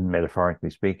far, metaphorically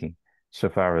speaking, so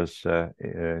far as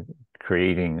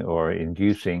creating or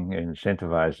inducing,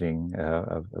 incentivizing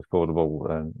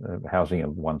affordable housing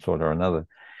of one sort or another.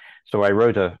 So I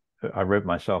wrote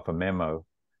myself a memo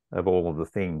of all of the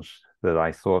things that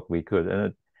I thought we could,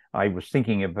 and I was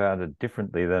thinking about it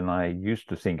differently than I used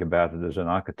to think about it as an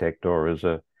architect or as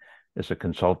a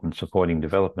consultant supporting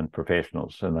development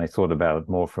professionals. And I thought about it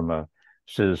more from a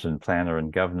citizen planner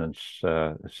and governance,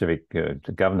 civic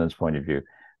governance point of view.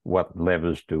 What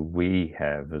levers do we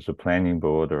have as a planning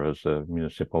board or as a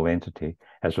municipal entity,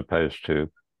 as opposed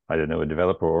to, I don't know, a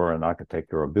developer or an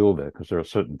architect or a builder? Because there are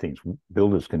certain things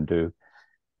builders can do.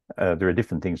 There are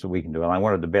different things that we can do. And I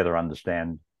wanted to better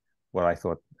understand what I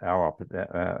thought our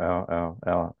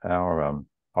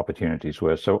opportunities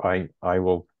were. So I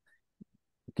will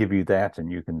give you that,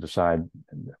 and you can decide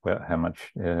how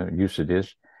much use it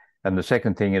is. And the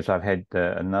second thing is I've had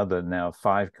another now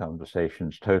 5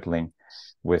 conversations totaling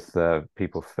with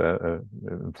people,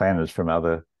 planners from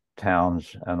other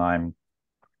towns, and I'm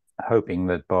hoping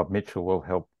that Bob Mitchell will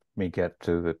help me get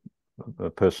to the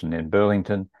person in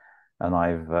Burlington, and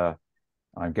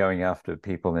I'm going after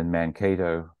people in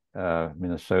Mankato,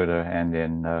 Minnesota, and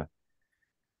in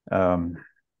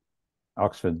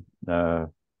Oxford,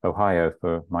 Ohio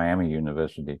for Miami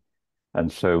University. And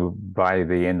so by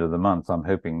the end of the month, I'm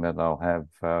hoping that I'll have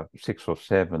 6 or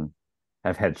 7.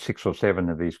 I've had 6 or 7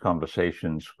 of these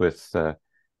conversations with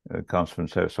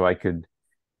constituents, so I could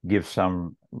give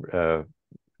some,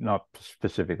 not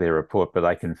specifically a report, but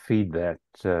I can feed that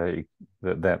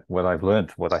what I've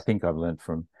learned, what I think I've learned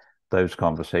from those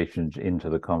conversations into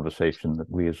the conversation that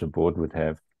we as a board would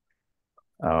have.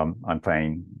 I'm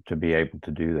planning to be able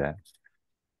to do that.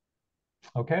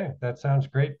 Okay, that sounds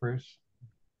great, Bruce.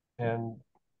 And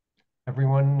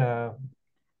everyone,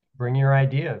 bring your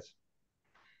ideas.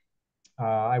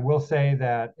 I will say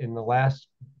that in the last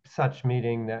such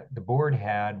meeting that the board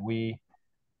had, we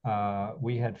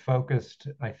had focused,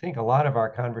 I think, a lot of our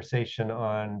conversation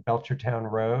on Belchertown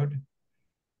Road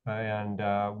and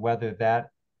whether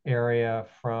that area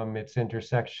from its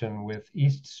intersection with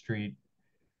East Street,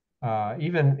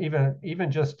 even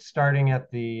just starting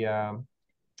at the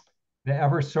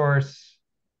Eversource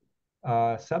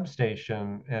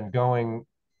substation and going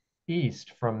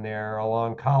east from there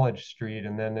along College Street,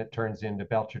 and then it turns into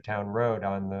Belchertown Road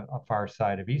on the far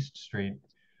side of East Street.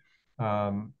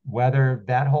 Whether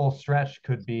that whole stretch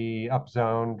could be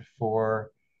upzoned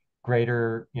for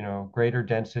greater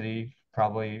density,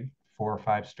 probably 4 or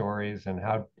 5 stories, and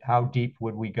how deep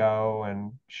would we go,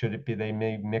 and should it be they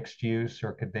made mixed use,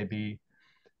 or could they be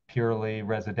purely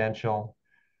residential?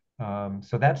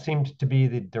 So that seemed to be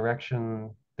the direction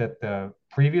that the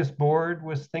previous board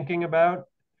was thinking about,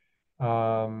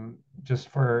 just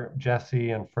for Jesse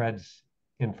and Fred's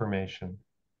information.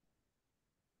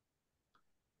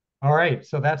 All right,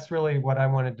 so that's really what I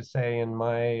wanted to say in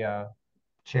my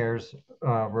chair's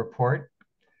report.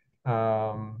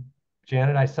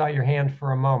 Janet, I saw your hand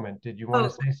for a moment. Did you want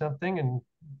to say something? And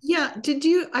yeah,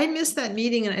 I missed that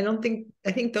meeting, and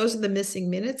I think those are the missing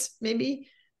minutes, maybe.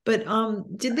 But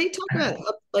did they talk about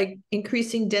like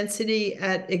increasing density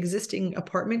at existing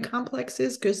apartment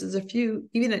complexes? Because there's a few,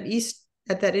 even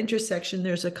at that intersection,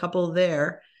 there's a couple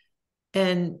there,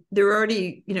 and they're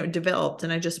already, developed.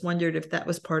 And I just wondered if that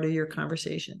was part of your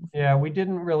conversation. Yeah, we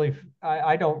didn't really,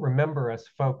 I don't remember us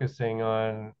focusing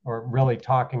on or really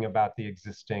talking about the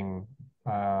existing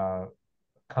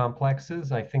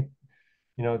complexes. I think,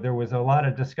 there was a lot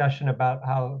of discussion about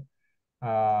how,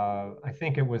 I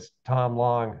think it was Tom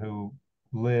Long who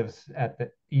lives at the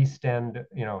east end,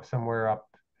 somewhere up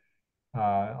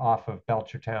off of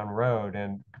Belchertown Road,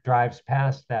 and drives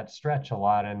past that stretch a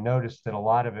lot and noticed that a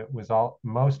lot of it was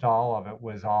most all of it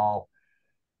was all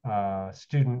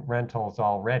student rentals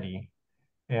already,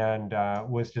 and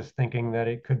was just thinking that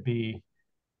it could be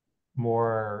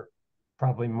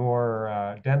probably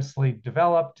more densely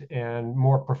developed and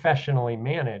more professionally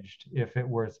managed if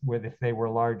they were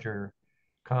larger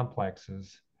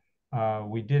complexes.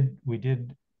 We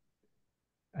did.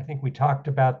 I think we talked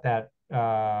about that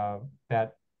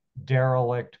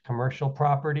derelict commercial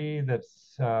property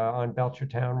that's on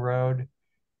Belchertown Road.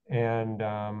 And,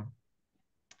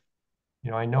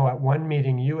 I know at one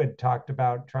meeting you had talked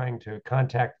about trying to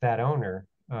contact that owner.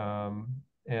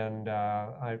 And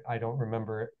I don't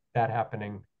remember that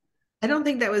happening. I don't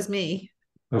think that was me.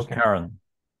 It was Karen.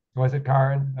 Was it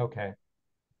Karen? Okay.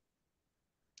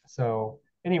 So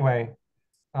anyway,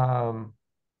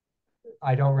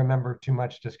 I don't remember too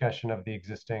much discussion of the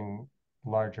existing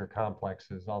larger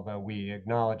complexes, although we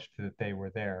acknowledged that they were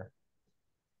there.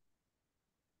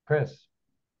 Chris.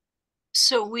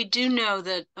 So we do know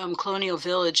that Colonial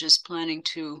Village is planning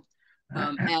to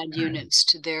add units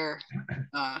to their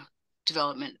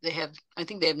development. I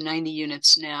think they have 90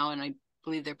 units now, and I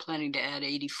believe they're planning to add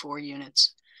 84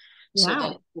 units. Wow. So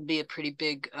that will be a pretty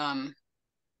big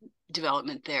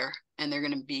development there, and they're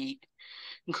going to be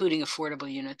including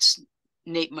affordable units.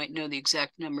 Nate might know the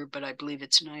exact number, but I believe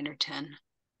it's 9 or 10.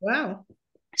 Wow.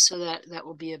 So that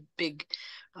will be a big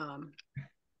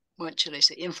what should I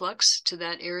say, influx to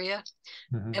that area.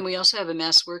 Mm-hmm. And we also have a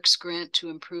Mass Works grant to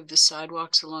improve the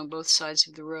sidewalks along both sides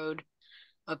of the road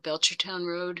of Belchertown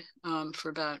Road for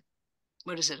about,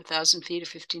 1,000 feet or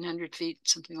 1,500 feet,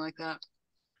 something like that.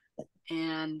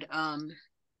 And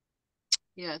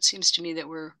yeah, it seems to me that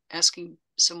we're asking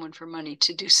someone for money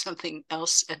to do something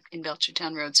else in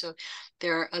Belchertown Road. So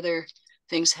there are other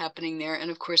things happening there. And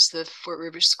of course, the Fort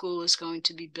River School is going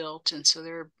to be built. And so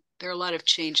there are a lot of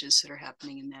changes that are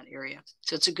happening in that area.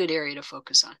 So it's a good area to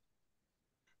focus on.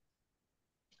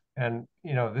 And,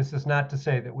 this is not to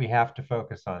say that we have to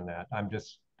focus on that. I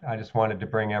just wanted to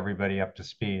bring everybody up to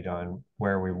speed on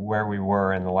where we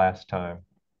were in the last time.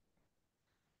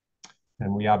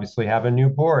 And we obviously have a new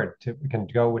board. We can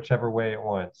go whichever way it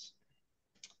wants.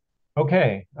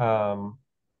 Okay.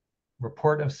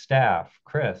 Report of staff.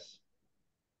 Chris.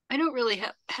 I don't really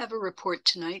have a report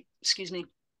tonight. Excuse me.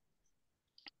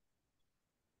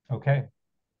 Okay.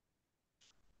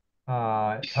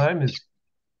 Time is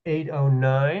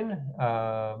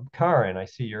 8:09. Karen, I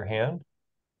see your hand.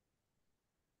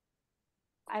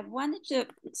 I wanted to,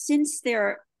 since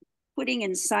they're putting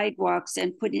in sidewalks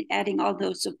and adding all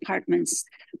those apartments,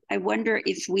 I wonder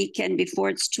if we can, before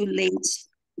it's too late,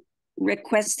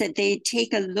 request that they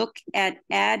take a look at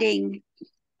adding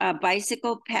a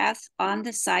bicycle path on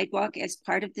the sidewalk as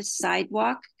part of the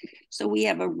sidewalk. So we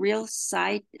have a real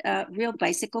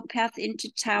bicycle path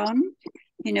into town.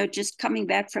 Just coming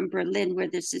back from Berlin where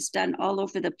this is done all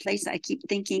over the place, I keep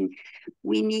thinking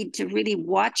we need to really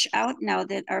watch out now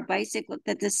that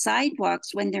that the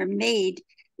sidewalks, when they're made,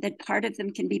 that part of them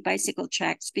can be bicycle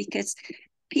tracks, because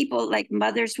people like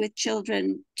mothers with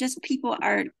children, just people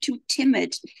are too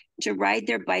timid to ride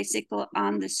their bicycle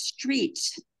on the street.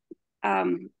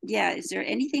 Yeah, is there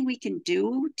anything we can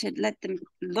do to let them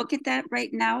look at that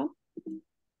right now?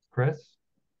 Chris?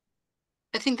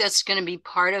 I think that's going to be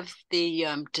part of the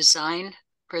design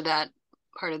for that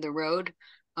part of the road.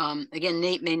 Again,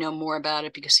 Nate may know more about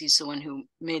it because he's the one who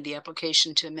made the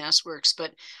application to MassWorks,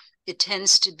 but it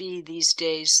tends to be these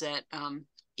days that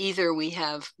either we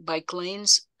have bike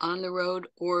lanes on the road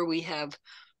or we have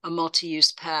a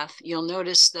multi-use path. You'll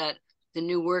notice that the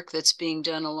new work that's being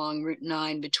done along Route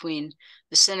 9 between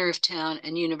the center of town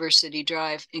and University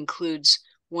Drive includes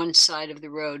one side of the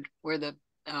road where the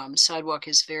sidewalk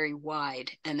is very wide,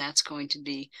 and that's going to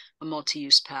be a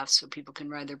multi-use path so people can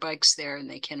ride their bikes there and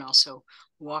they can also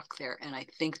walk there. And I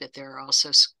think that there are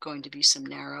also going to be some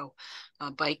narrow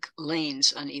bike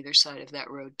lanes on either side of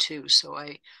that road too. So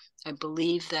I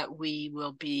believe that we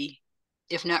will be,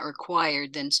 if not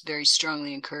required, then very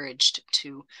strongly encouraged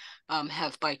to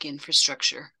have bike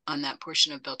infrastructure on that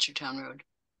portion of Belchertown Road.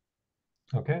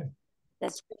 Okay.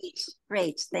 That's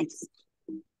great. Thanks.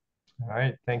 All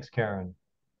right. Thanks, Karen.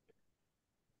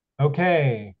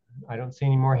 Okay. I don't see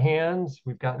any more hands.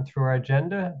 We've gotten through our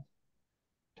agenda.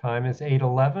 Time is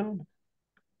 8:11.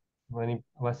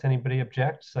 Unless anybody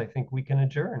objects, I think we can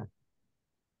adjourn.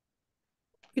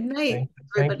 Good night,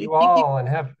 thank you all, and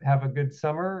have a good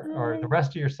summer. Bye. Or the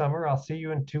rest of your summer. I'll see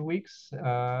you in 2 weeks.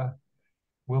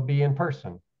 We'll be in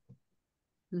person.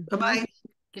 Bye-bye.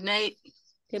 Good night.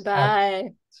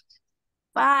 Goodbye.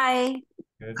 Bye.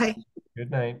 Bye. Good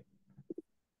night.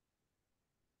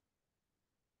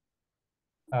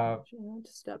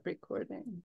 Stop recording.